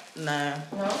hurt? No.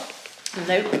 No?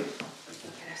 Nope. Okay,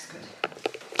 that's good.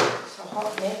 So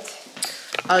hot mitt.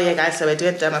 Oh yeah, guys, so we're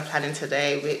doing dermaplaning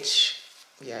today, which,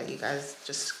 yeah, you guys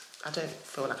just, I don't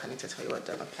feel like I need to tell you what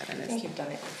dermaplaning is. I think you've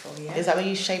done it before, yeah? Is that where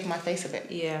you shave my face a bit?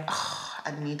 Yeah. Oh,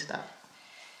 I need that.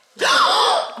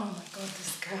 Oh my god,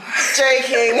 this girl.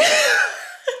 Joking.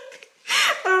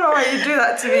 I don't know why you do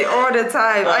that to me all the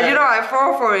time. And you know I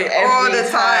fall for it all the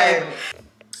time.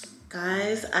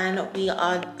 Guys, and we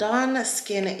are done.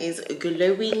 Skin is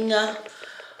glowing.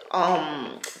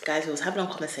 Guys, we was having a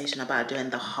conversation about doing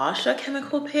the harsher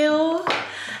chemical peel,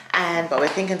 but we're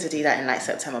thinking to do that in like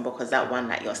September, because that one,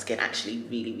 like, your skin actually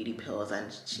really peels,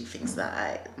 and she thinks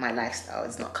that my lifestyle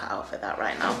is not cut out for that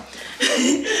right now.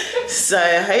 So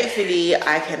hopefully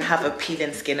I can have a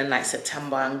peeling skin in like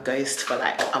September and ghost for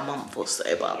like a month or so,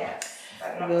 but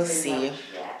we'll see.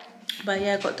 Yeah. But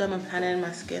yeah, got dermaplaning.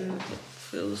 My skin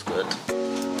feels good.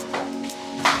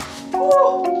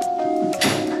 Ooh.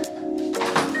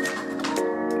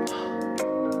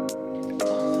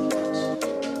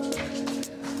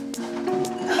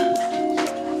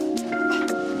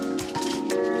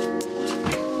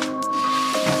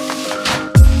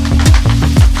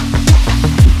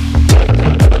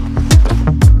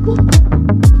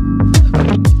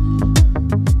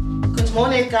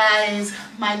 Guys,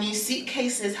 my new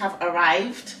suitcases have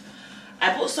arrived.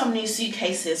 I bought some new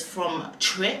suitcases from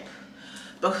Trip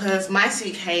because my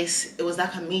suitcase, it was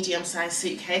like a medium-sized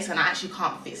suitcase and I actually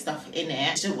can't fit stuff in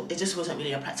it. It just wasn't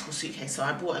really a practical suitcase, so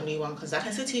I bought a new one because, like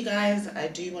I said to you guys, I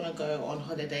do want to go on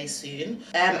holiday soon.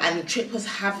 And Trip was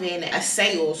having a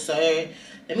sale, so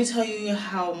let me tell you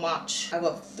how much. I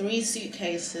got 3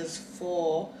 suitcases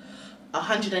for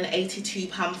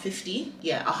 £182.50.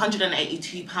 Yeah,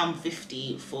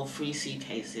 £182.50 for 3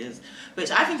 suitcases, which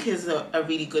I think is a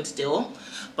really good deal.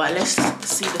 But let's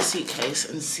see the suitcase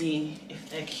and see if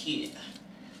they're cute.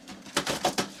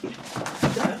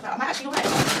 I'm actually right.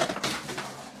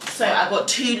 So I got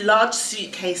 2 large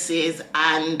suitcases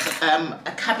and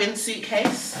a cabin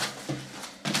suitcase.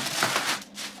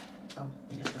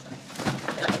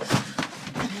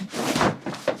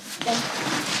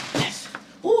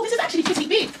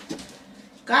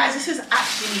 Guys, this is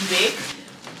actually big.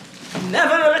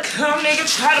 Never let a come nigga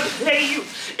try to play you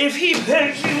if he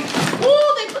begs you.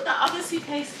 Oh, they put the other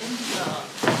suitcase in here.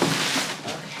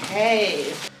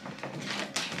 Okay.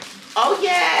 Oh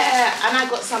yeah, and I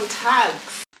got some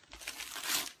tags.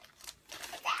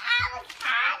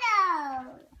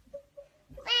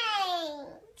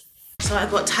 So I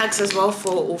got tags as well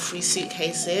for all 3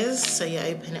 suitcases. So you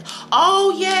open it.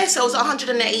 Oh yeah, so it was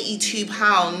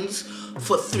 £182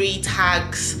 for 3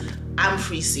 tags and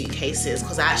 3 suitcases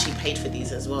because I actually paid for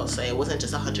these as well. So it wasn't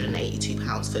just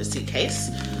 £182 for the suitcase.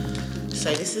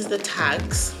 So this is the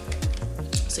tags.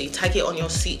 So you tag it on your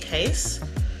suitcase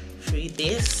through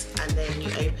this and then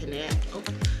you open it. Oh,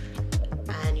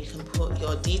 and you can put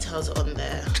your details on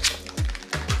there.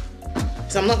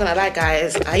 So I'm not gonna lie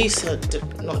guys, I used to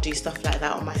not do stuff like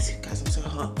that on my suitcase. I'm so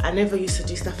hot. I never used to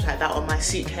do stuff like that on my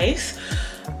suitcase.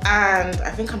 And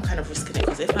I think I'm kind of risking it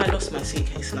because if I lost my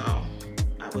suitcase now,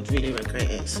 I would really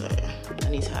regret it. So I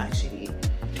need to actually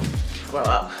grow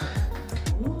up.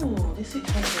 Ooh, this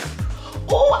suitcase is...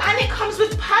 Oh, and it comes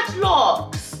with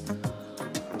padlocks.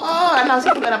 Oh, and I was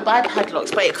even gonna buy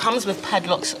padlocks, but it comes with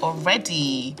padlocks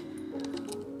already.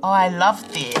 Oh, I love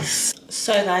this.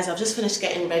 So guys, I've just finished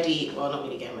getting ready. Well, not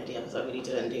really getting ready because I really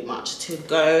didn't do much, to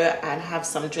go and have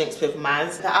some drinks with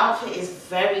Maz. The outfit is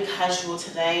very casual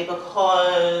today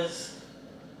because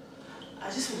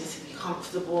I just wanted to be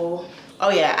comfortable. Oh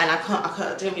yeah, and I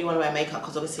didn't really want to wear makeup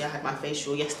because obviously I had my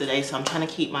facial yesterday, so I'm trying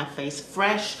to keep my face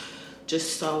fresh,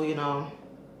 just so, you know,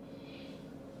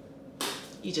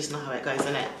 you just know how it goes,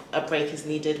 innit? A break is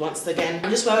needed once again.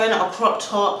 I'm just wearing a crop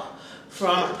top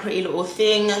from Pretty Little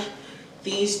Thing.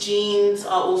 These jeans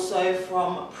are also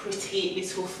from Pretty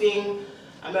Little Thing.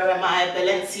 I'm wearing my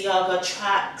Balenciaga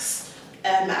tracks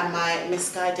and my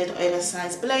misguided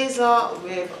oversized blazer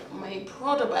with my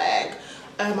Prada bag.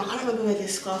 I can't remember where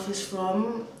this scarf is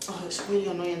from. Oh, it's really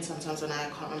annoying sometimes when I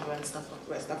can't remember where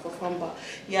stuff is from. But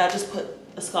yeah, I just put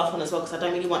a scarf on as well because I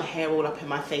don't really want hair all up in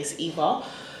my face either.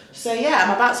 So yeah,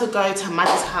 I'm about to go to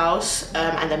Maz's house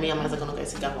and then me and Maz are gonna go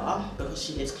together because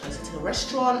she lives closer to the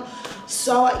restaurant.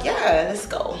 So yeah, let's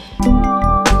go.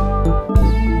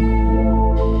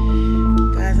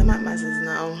 Guys, I'm at Maz's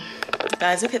now.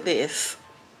 Guys, look at this.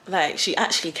 Like, she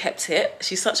actually kept it.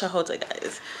 She's such a holder,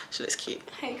 guys. She looks cute.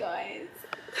 Hey guys.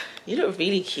 You look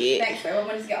really cute. Thanks, though. I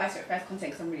wanted to get ice first content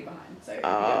because I'm really behind. So.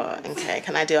 Oh, okay.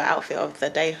 Can I do an outfit of the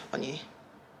day on you?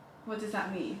 What does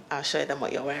that mean? I'll show them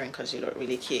what you're wearing because you look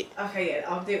really cute. Okay, yeah,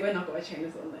 I'll do it when I've got my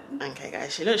trainers on then. Okay,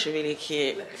 guys, she looks really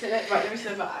cute. So right, let me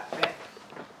show my outfit.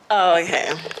 Oh,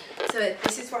 okay. So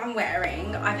this is what I'm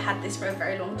wearing. I've had this for a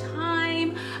very long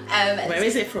time. Where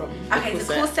is it from? Okay, the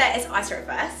corset is Ice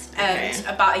Reversed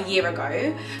about a year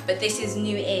ago, but this is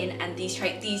new in, and these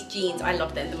jeans, I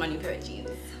love them, the Money Poet jeans.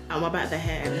 And what about the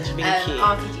hair? It's really cute.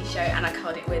 RPG show, and I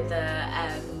curled it with the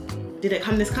Did it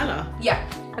come this colour? Yeah.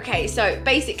 Okay, so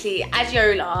basically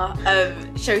Adiola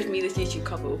showed me this YouTube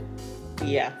couple.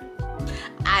 Yeah.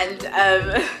 And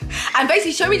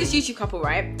basically showed me this YouTube couple,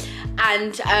 right?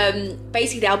 And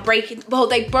basically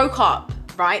they broke up,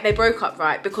 right? They broke up,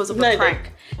 right? Because of a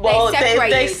prank. They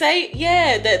separated. They say,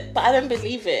 yeah, but I don't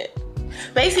believe it.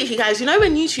 Basically, guys, you know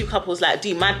when YouTube couples like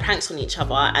do mad pranks on each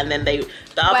other and then the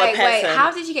other person... Wait,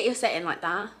 how did you get your setting like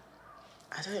that?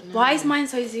 I don't know. Why is mine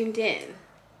so zoomed in?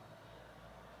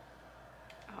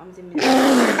 I'm zooming in.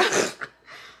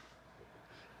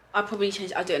 I'll probably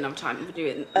change. I'll do it another time. We'll do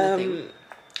it.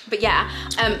 But yeah,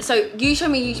 so you show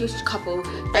me YouTube couple.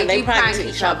 They prank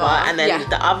each other, and then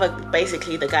the other,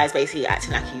 basically, the guy's basically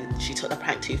acting like she took the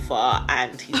prank too far,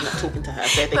 and he's not talking to her.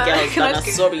 So the girl's done a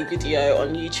sorry video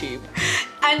on YouTube.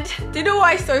 And do you know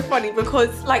why it's so funny?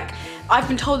 Because like I've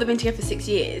been told they've been together for 6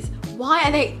 years. Why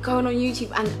are they going on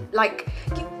YouTube and like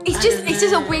it's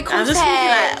just a weird concept. I'm just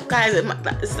thinking, like, guys,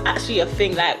 it's actually a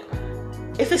thing. Like,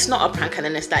 if it's not a prank and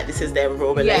then it's like this is their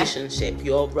real relationship,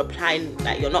 you're replying,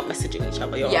 like you're not messaging each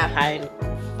other, you're replying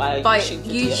by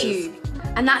YouTube.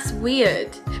 And that's weird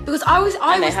because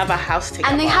and they have a house together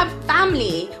and they have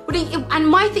family. And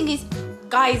my thing is,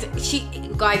 guys,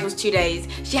 was 2 days.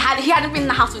 He hadn't been in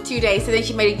the house for 2 days, so then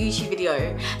she made a YouTube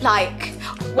video. Like,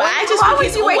 but I just think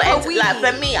it's all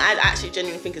like, for me, I actually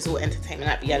genuinely think it's all entertainment,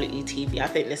 like reality TV. I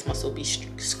think this must all be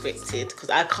scripted because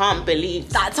I can't believe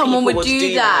that someone would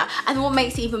do that. And what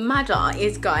makes it even madder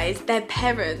is, guys, their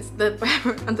parents, the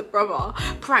parent and the brother,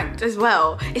 pranked as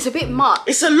well. It's a bit much.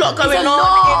 It's a lot going on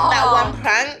in that one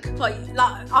prank. But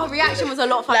like, our reaction was a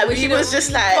lot funny. Like, we was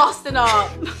just like busting up.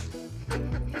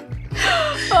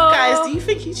 Guys, do you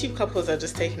think YouTube couples are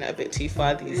just taking it a bit too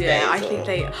far these days? Yeah, I think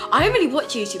they. I don't really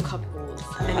watch YouTube couples.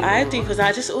 I do, because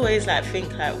I just always like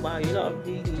think like, wow, you lot are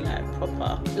really like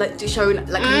proper. Like to show like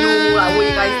normal, like what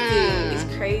you guys do. It's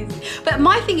crazy. But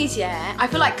my thing is, I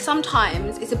feel like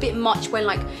sometimes it's a bit much when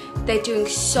like they're doing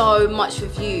so much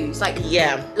reviews. Like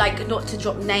like not to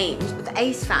drop names, but the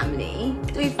Ace family.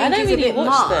 I don't really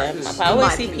watch them, but I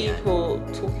always see people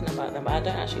talking about them, but I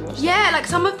don't actually watch them. Yeah, like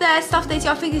some of their stuff they do,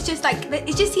 I think it's just like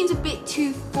it just seems a bit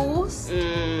too forced.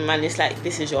 And it's like,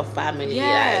 this is your family.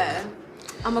 Yeah. Like,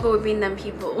 oh my god, we're being them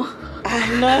people. I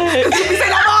know.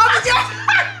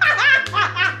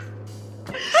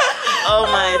 Oh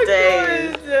my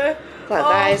days. But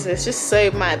guys, it's just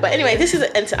so mad. But anyway, this is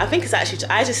I think it's actually,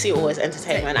 I just see it all as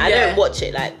entertainment. I don't watch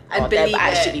it like, they're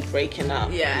actually breaking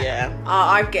up.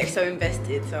 I get so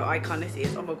invested, so I kind of see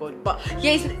it. Oh my god. But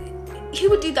yeah, he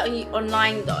would do that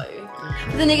online though.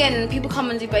 But then again, people come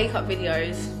and do breakup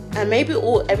videos. And maybe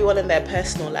everyone in their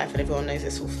personal life and everyone knows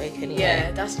it's all fake anyway.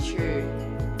 Yeah, that's true.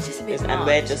 It's just a bit much. And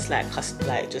we're just like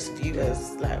just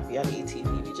viewers, like reality TV,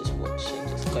 we just watch and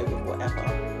just go with whatever.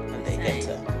 And they get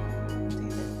to do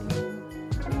their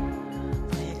thing.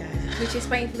 Yeah, guys. We're just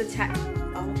waiting for the tech.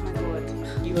 Oh my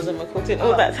god. You wasn't recording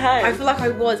all that time? I feel like I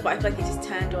was, but I feel like it just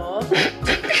turned off.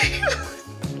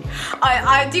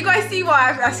 Do you guys see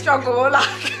why I struggle?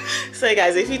 Like. So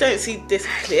guys, if you don't see this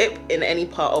clip in any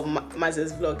part of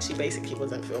Maz's vlog, she basically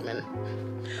wasn't filming.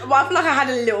 Well, I feel like I had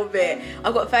a little bit.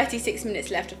 I've got 36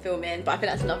 minutes left of filming, but I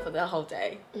think that's enough for the whole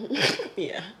day.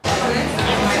 Yeah.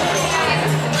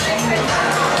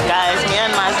 Guys, me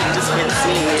and Maz have just been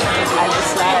seen, and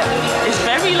it's like, it's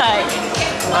very like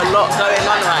a lot going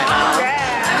on right now.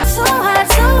 Yeah. So hot,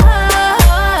 so hot.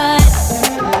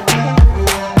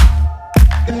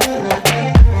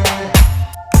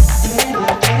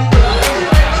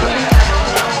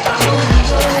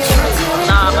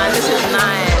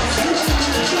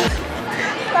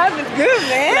 Good,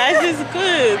 man. Life is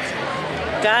good.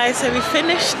 Guys, so we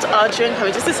finished our drink and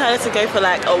we just decided to go for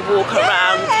like a walk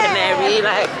around Canary.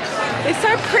 Like, it's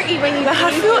so pretty when you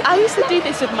I used to do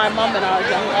this with my mum when I was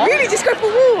younger. Really? Just go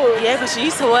for walks? Yeah, because she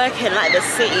used to work in like the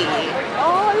city.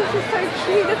 Oh, this is so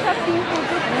cute. Look how beautiful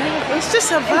this is. It's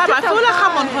just a vibe. I feel like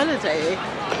I'm on holiday.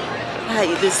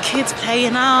 Like, there's kids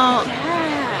playing out. Yeah.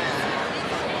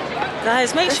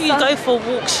 Guys, make sure you go for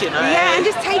walks, you know. Yeah, and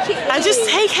just take it in. And just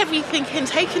take everything in,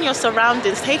 take in your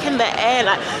surroundings, take in the air,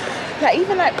 like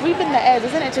even like breathing the air,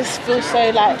 doesn't it just feel so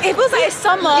like... It feels like it's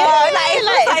summer. Yeah,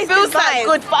 it feels like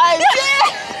good vibes.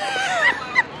 Yeah.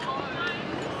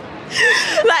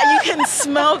 Like you can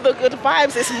smell the good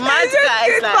vibes. It's mad, guys.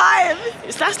 Good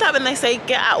vibes. That's like when they say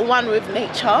get at one with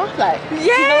nature. Like, do you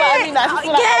know what I mean? Like, I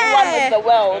feel like I'm one with the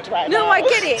world right now. No, I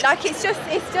get it. Like it's just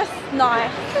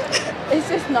nice. It's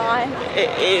just nice. It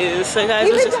is. So guys,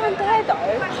 even down there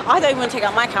though, I don't even take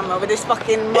out my camera with this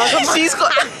fucking mug. She's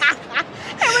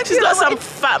got some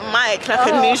fat mic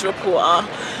like a news reporter.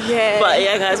 Yeah. But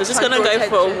yeah, guys, we're just gonna go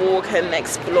for a walk and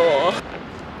explore.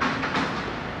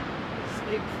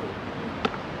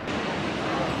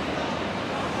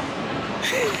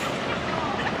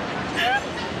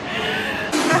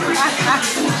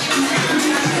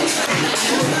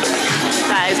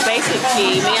 Guys,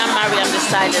 basically me and Mariam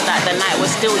decided that the night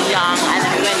was still young and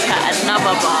then we went to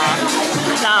another bar.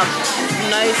 Club,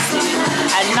 no sleep,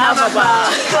 another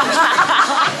bar.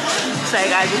 So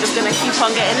guys, we're just gonna keep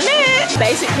on getting lit.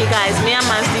 Basically guys, me and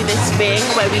Maz do this thing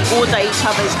where we order each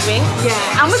other's drinks.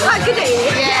 Yeah, and we're quite good at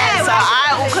it. Yeah, so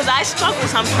because I struggle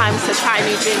sometimes to try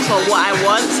new drinks for what I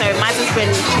want. So Maz has been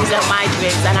choosing my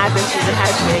drinks and I've been choosing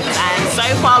her drinks. And so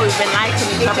far we've been liking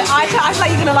each other's drinks. I feel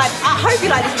like you're gonna like, I hope you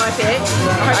like this, my pick.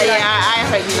 I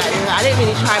hope you like this. I didn't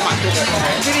really try much with it.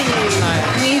 Didn't you? No.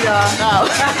 Neither. No.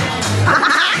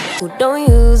 Don't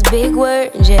use big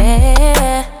words,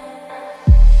 yeah.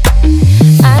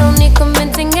 I don't need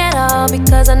convincing at all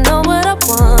because I know what I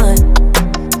want.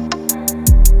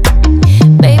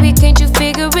 Baby, can't you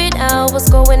figure it out? What's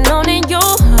going on in your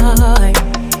heart?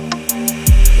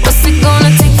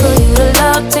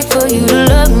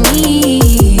 love me?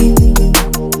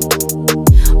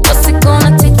 What's it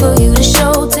gonna take for you to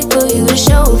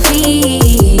show, feels,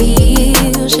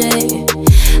 yeah.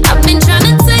 I've been trying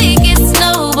to take it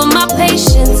slow, but my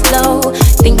patience low.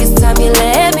 Think it's time you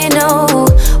let me know.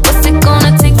 What's it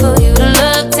gonna take for you to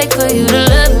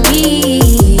love, me?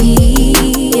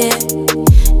 Yeah.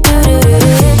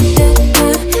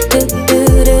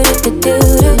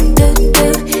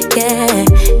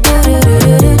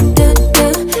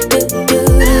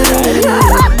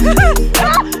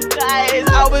 Guys,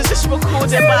 I was just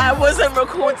recording, but I wasn't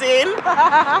recording.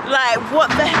 Like, what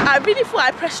the heck? I really thought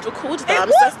I pressed record there. It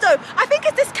was though. I think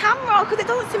it's this camera because it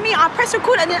doesn't see me. I press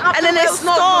record and then it's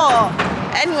not.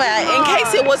 Anyway, in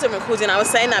case it wasn't recording, I was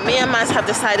saying that me and Maz have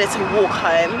decided to walk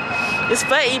home. It's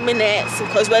 30 minutes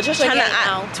because we're just trying to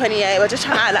act 28. We're just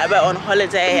trying to act like we're on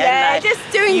holiday. Yeah, and like,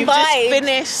 just doing you've vibes. just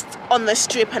finished on the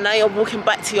strip and now you're walking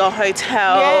back to your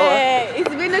hotel. Yeah, it's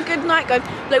been a good night, guys.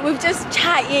 Like, we've just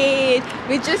chatted,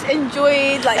 we've just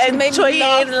enjoyed, like, enjoying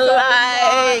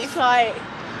life. Like,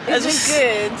 it's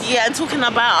been good. Yeah, and talking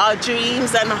about our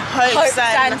dreams and hopes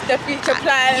and the future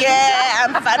plans. Yeah,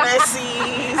 and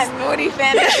fantasies. And naughty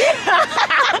fantasies.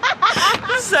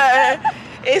 So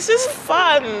it's just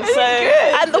fun. It's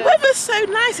good. And the weather's so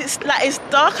nice. It's like it's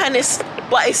dark and it's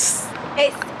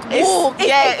warm.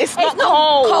 It's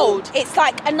not cold. It's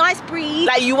like a nice breeze.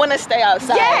 Like you want to stay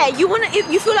outside. Yeah, you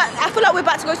feel like, I feel like we're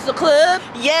about to go to the club.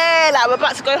 Yeah, like we're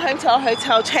about to go home to our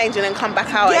hotel, change, and then come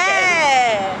back out again.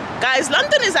 Yeah. Guys,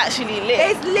 London is actually lit.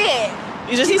 It's lit.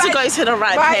 You just need to go to the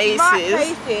right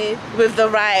places with the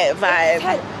right vibe.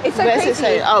 It's so Where's crazy. it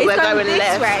say? Oh, we're going this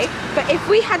left. way. But if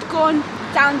we had gone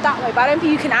down that way, but I don't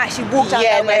think you can actually walk down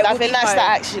that way. I think that's the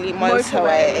actually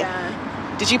motorway. Yeah.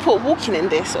 Did you put walking in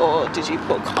this or did you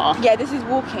put car? Yeah, this is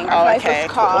walking. Oh, if okay, it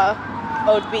was car,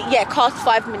 it would be, car's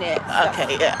 5 minutes.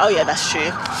 Okay, yeah. Oh, yeah, that's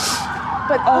true.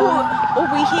 But all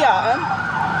we hear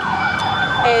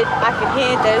is, I can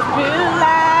hear those blue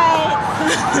lights.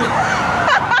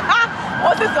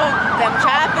 What's the song? Them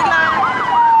traffic lights.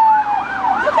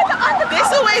 Look at the undercover. This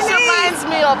always reminds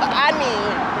me of Annie.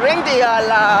 Ring the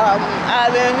alarm. I've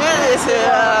been really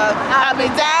I'll be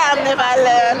damned if I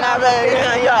learn. I'll be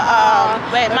in your arm.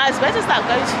 Wait, Maz, where does that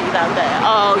go to down there?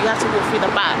 Oh, you have to walk through the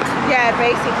back. Yeah,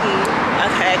 basically.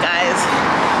 Okay, guys.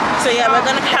 So yeah, we're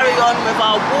gonna carry on with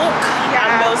our walk,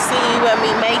 and we'll see you when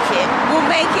we make it. We'll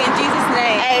make it in Jesus'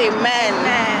 name. Amen.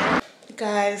 Amen.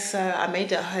 Guys, so I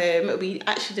made it home. We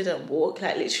actually didn't walk,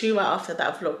 like literally right after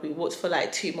that vlog we walked for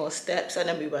like 2 more steps and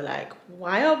then we were like,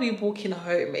 why are we walking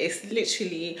home? It's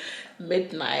literally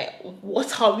midnight.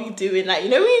 What are we doing? Like, you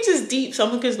know when you just deep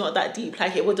something is not that deep,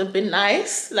 like it would have been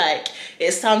nice, like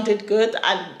it sounded good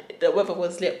and the weather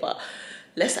was lit, but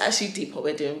let's actually deep what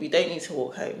we're doing. We don't need to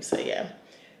walk home. So yeah,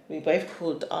 we both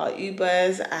called our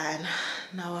Ubers and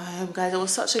now we're home. Guys, it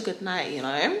was such a good night, you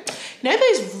know? You know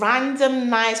those random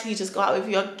nights where you just go out with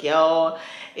your girl?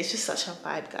 It's just such a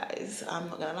vibe, guys. I'm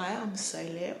not gonna lie, I'm so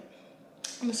lit.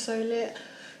 I'm so lit.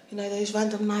 You know, those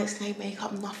random nights, no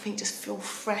makeup, nothing, just feel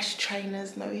fresh,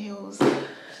 trainers, no heels.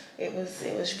 It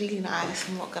was really nice,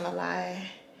 I'm not gonna lie.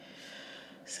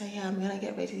 So yeah, I'm gonna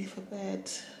get ready for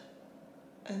bed.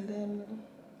 And then,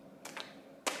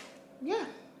 yeah.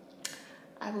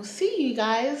 I will see you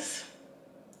guys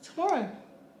tomorrow.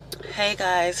 Hey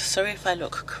guys, sorry if I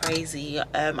look crazy.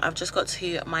 I've just got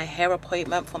to my hair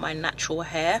appointment for my natural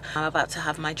hair. I'm about to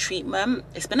have my treatment.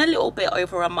 It's been a little bit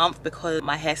over a month because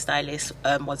my hairstylist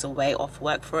was away off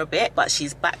work for a bit, but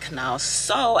she's back now,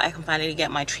 so I can finally get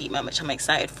my treatment, which I'm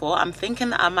excited for. I'm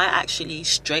thinking that I might actually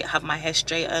have my hair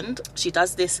straightened. She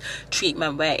does this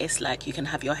treatment where it's like you can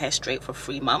have your hair straight for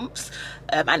 3 months,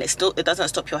 and it doesn't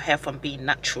stop your hair from being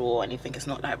natural or anything. It's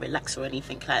not like relaxed or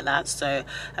anything like that. So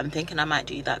I'm thinking I might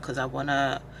do that because I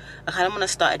kind of want to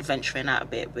start adventuring out a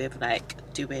bit with like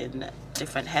doing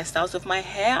different hairstyles with my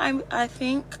hair. I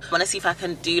think I want to see if I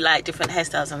can do like different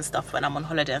hairstyles and stuff when I'm on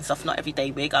holiday and stuff. Not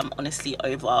everyday wig. I'm honestly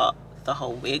over the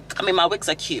whole wig. I mean, my wigs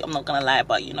are cute, I'm not gonna lie,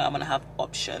 but you know, I'm gonna have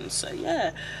options. So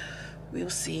yeah, we'll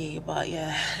see. But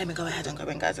yeah, let me go ahead and go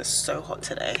in, guys. It's so hot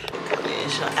today.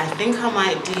 I think I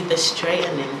might do the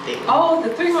straightening thing. Oh,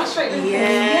 the 3 month straightening thing.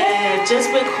 Yeah, just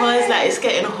because like it's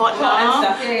getting hot now.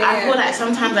 Yeah, I feel like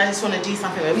sometimes I just want to do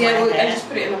something with my hair. And just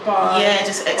put it in a bar. Yeah,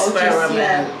 just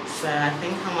experiment. So I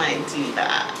think I might do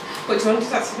that. Wait, do you want to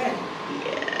do that today?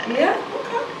 Yeah. Yeah?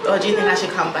 Okay. Or do you think I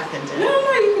should come back and do it? No,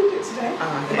 you can do it today.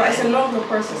 Oh, okay. But it's a longer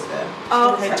process there.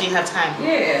 Oh, okay. Do you have time?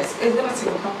 Yes, it's gonna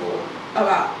take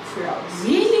about 3 hours.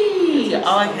 Really?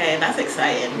 Oh, okay, that's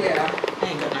exciting. Yeah. I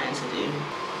ain't got nothing to do.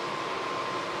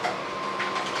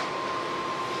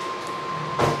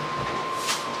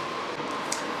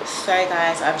 So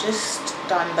guys, I've just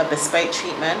done the bespoke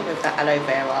treatment with the aloe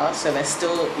vera, so we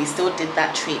still did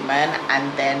that treatment, and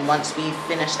then once we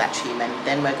finish that treatment,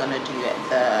 then we're gonna do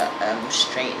the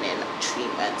straightening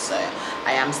treatment. So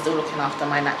I am still looking after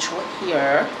my natural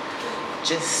hair,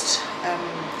 just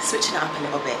switching it up a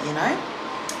little bit, you know.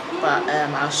 But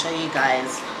I'll show you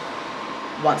guys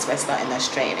once we're starting the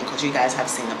straightening, because you guys have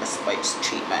seen the bespoke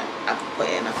treatment. I've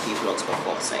put it in a few vlogs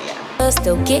before, so yeah.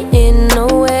 Still getting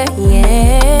nowhere,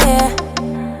 yeah.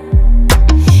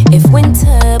 If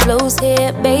winter blows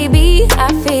here, baby, I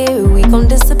fear we gon'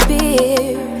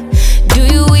 disappear. Do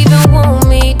you even want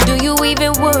me? Do you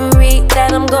even worry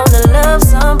that I'm gonna love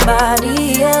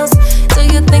somebody else? Do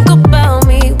you think about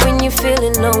me when you're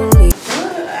feeling lonely?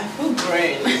 I feel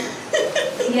great.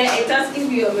 Yeah, it does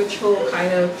give you a mature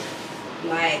kind of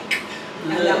like,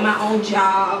 I got my own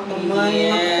job, my money,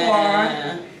 my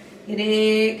car. It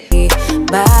is.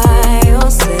 By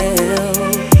yourself.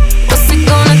 What's it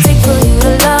gonna take for you to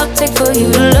love? Take for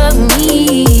you to love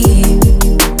me?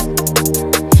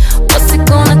 What's it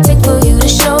gonna take for you to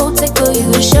show? Take for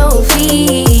you to show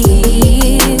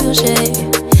feels, yeah.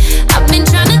 I've been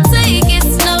trying to take it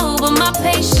slow, but my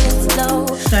patience low.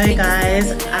 So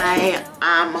guys, I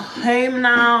am home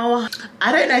now.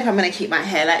 I don't know if I'm gonna keep my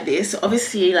hair like this.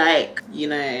 Obviously, like, you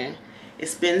know,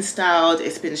 it's been styled,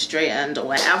 it's been straightened or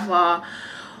whatever,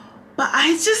 but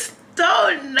I just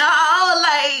don't know,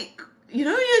 like, you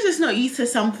know, you're just not used to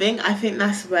something. I think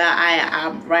that's where I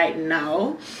am right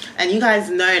now. And you guys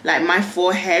know, like, my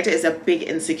forehead is a big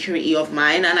insecurity of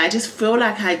mine, and I just feel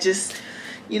like I just,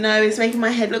 you know, it's making my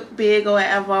head look big or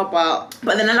whatever, but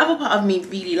then another part of me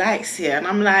really likes it, and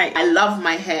I'm like, I love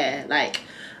my hair, like,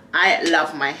 I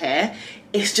love my hair.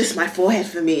 It's just my forehead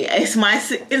for me. It's my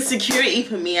insecurity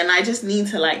for me, and I just need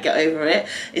to like get over it.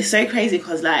 It's so crazy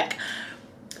because like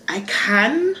I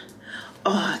can,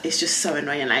 oh, it's just so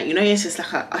annoying. Like, you know, it's just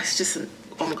like it's just an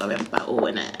ongoing battle,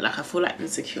 innit? Like, I feel like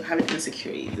having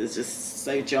insecurities is just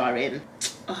so jarring.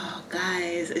 Oh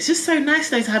guys, it's just so nice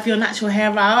though to have your natural hair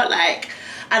out, like.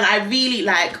 And I really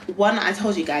like, one, I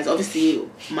told you guys, obviously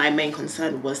my main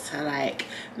concern was to like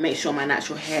make sure my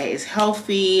natural hair is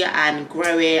healthy and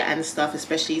grow it and stuff,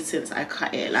 especially since I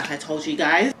cut it, like I told you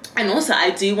guys. And also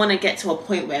I do want to get to a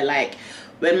point where like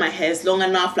when my hair is long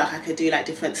enough, like I could do like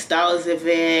different styles of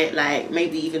it, like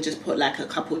maybe even just put like a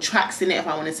couple tracks in it if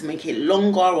I wanted to make it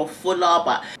longer or fuller,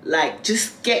 but like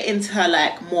just get into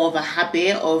like more of a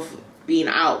habit of being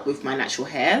out with my natural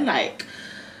hair. Like,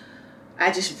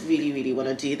 I just really want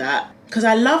to do that because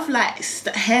I love like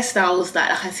hairstyles that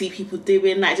like I see people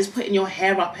doing, like just putting your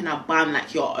hair up in a bun,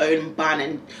 like your own bun,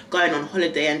 and going on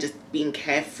holiday and just being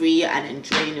carefree and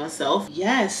enjoying yourself.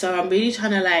 Yeah, so I'm really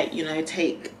trying to like, you know,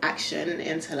 take action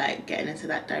into like getting into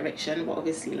that direction. But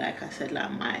obviously, like I said, like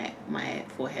my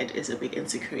forehead is a big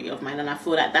insecurity of mine, and I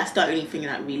feel like that's the only thing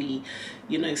that really,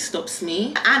 you know, stops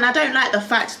me. And I don't like the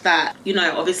fact that, you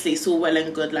know, obviously it's all well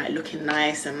and good like looking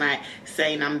nice and like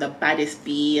saying I'm the baddest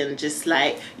bee and just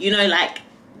like, you know, like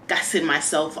gassing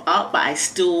myself up, but I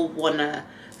still wanna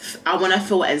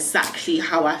feel exactly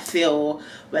how I feel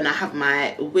when I have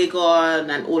my wig on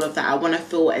and all of that. I want to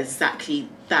feel exactly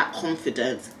that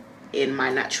confident in my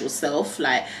natural self,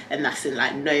 like, and that's in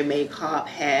like no makeup,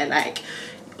 hair. Like,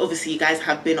 obviously you guys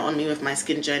have been on me with my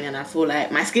skin journey, and I feel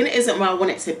like my skin isn't where I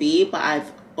want it to be, but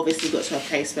I've obviously got to a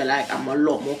place where like I'm a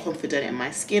lot more confident in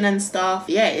my skin and stuff.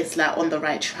 Yeah, it's like on the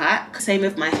right track. Same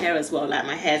with my hair as well. Like,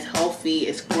 my hair's healthy,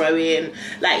 it's growing.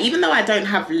 Like, even though I don't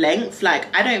have length,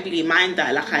 like I don't really mind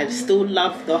that. Like, I still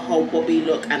love the whole bobby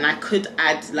look, and I could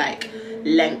add like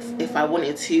length if I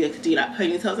wanted to. I could do like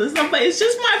ponytails and stuff, but it's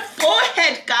just my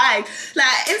forehead, guys.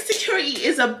 Like, insecurity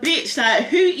is a bitch. Like,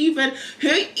 who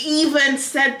even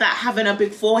said that having a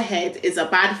big forehead is a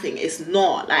bad thing? It's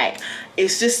not. Like,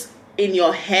 it's just in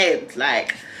your head.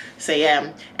 Like, so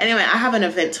yeah, anyway, I have an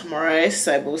event tomorrow,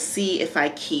 so we'll see if I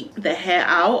keep the hair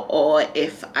out or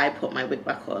if I put my wig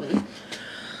back on.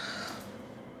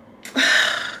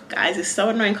 Guys, it's so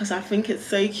annoying because I think it's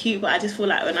so cute, but I just feel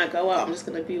like when I go out I'm just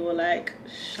gonna be all like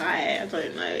shy. I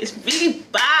don't know, it's really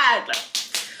bad,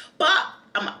 but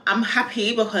I'm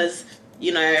happy because,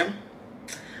 you know,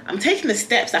 I'm taking the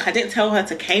steps. Like, I didn't tell her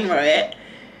to camera it,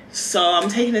 so I'm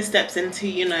taking the steps into,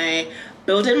 you know,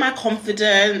 building my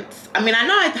confidence. I mean, I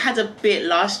know I had a bit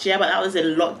last year, but that was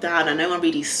in lockdown and no one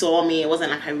really saw me. It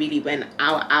wasn't like I really went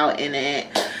out in it.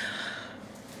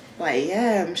 But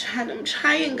yeah, I'm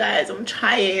trying guys, I'm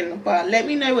trying. But let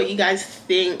me know what you guys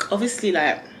think. Obviously,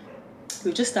 like,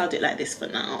 we've just styled it like this for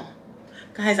now,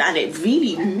 guys, and it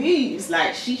really moves.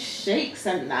 Like, she shakes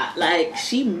and that, like,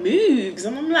 she moves,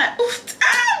 and I'm like, oof,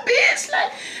 damn. bitch.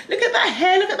 Like, look at that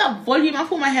hair, look at that volume. I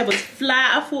thought my hair was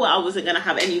flat. I thought I wasn't gonna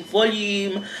have any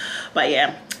volume. But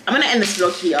yeah, I'm gonna end this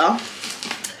vlog here.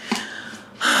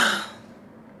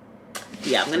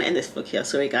 Yeah, I'm gonna end this vlog here.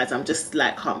 Sorry guys, I'm just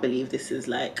like, can't believe this is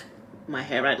like my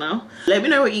hair right now. Let me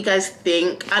know what you guys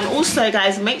think. And also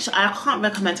guys, make sure, I can't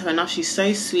recommend her enough, she's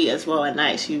so sweet as well, and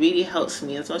like she really helps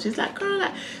me as well. She's like, girl,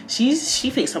 like she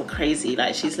thinks I'm crazy.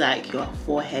 Like she's like, your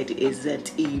forehead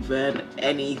isn't even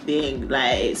anything,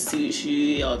 like it suits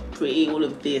you, you're pretty, all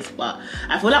of this. But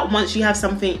I feel like once you have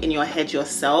something in your head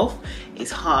yourself,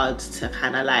 it's hard to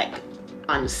kind of like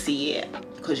unsee it,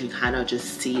 because you kind of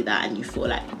just see that and you feel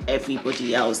like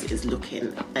everybody else is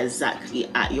looking exactly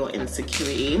at your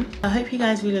insecurity. I hope you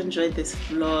guys really enjoyed this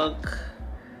vlog.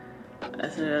 I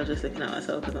was just looking at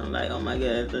myself because I'm like, oh my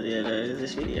god, is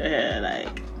this video here?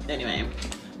 Like, anyway,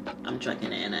 I'm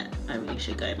dragging it in it. I really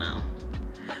should go now.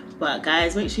 But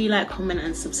guys, make sure you like, comment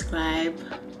and subscribe.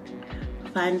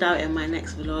 Find out in my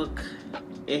next vlog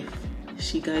if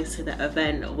she goes to the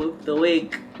event with the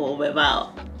wig or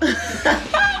without.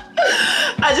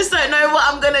 I just don't know what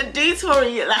I'm gonna do to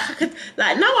you. Like I could,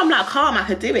 like now I'm like calm, I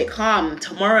could do it calm.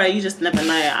 Tomorrow you just never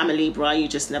know. I'm a Libra, you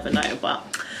just never know. But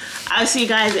I'll see you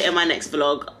guys in my next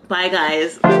vlog. Bye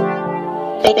guys.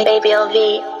 Baby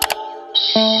LV.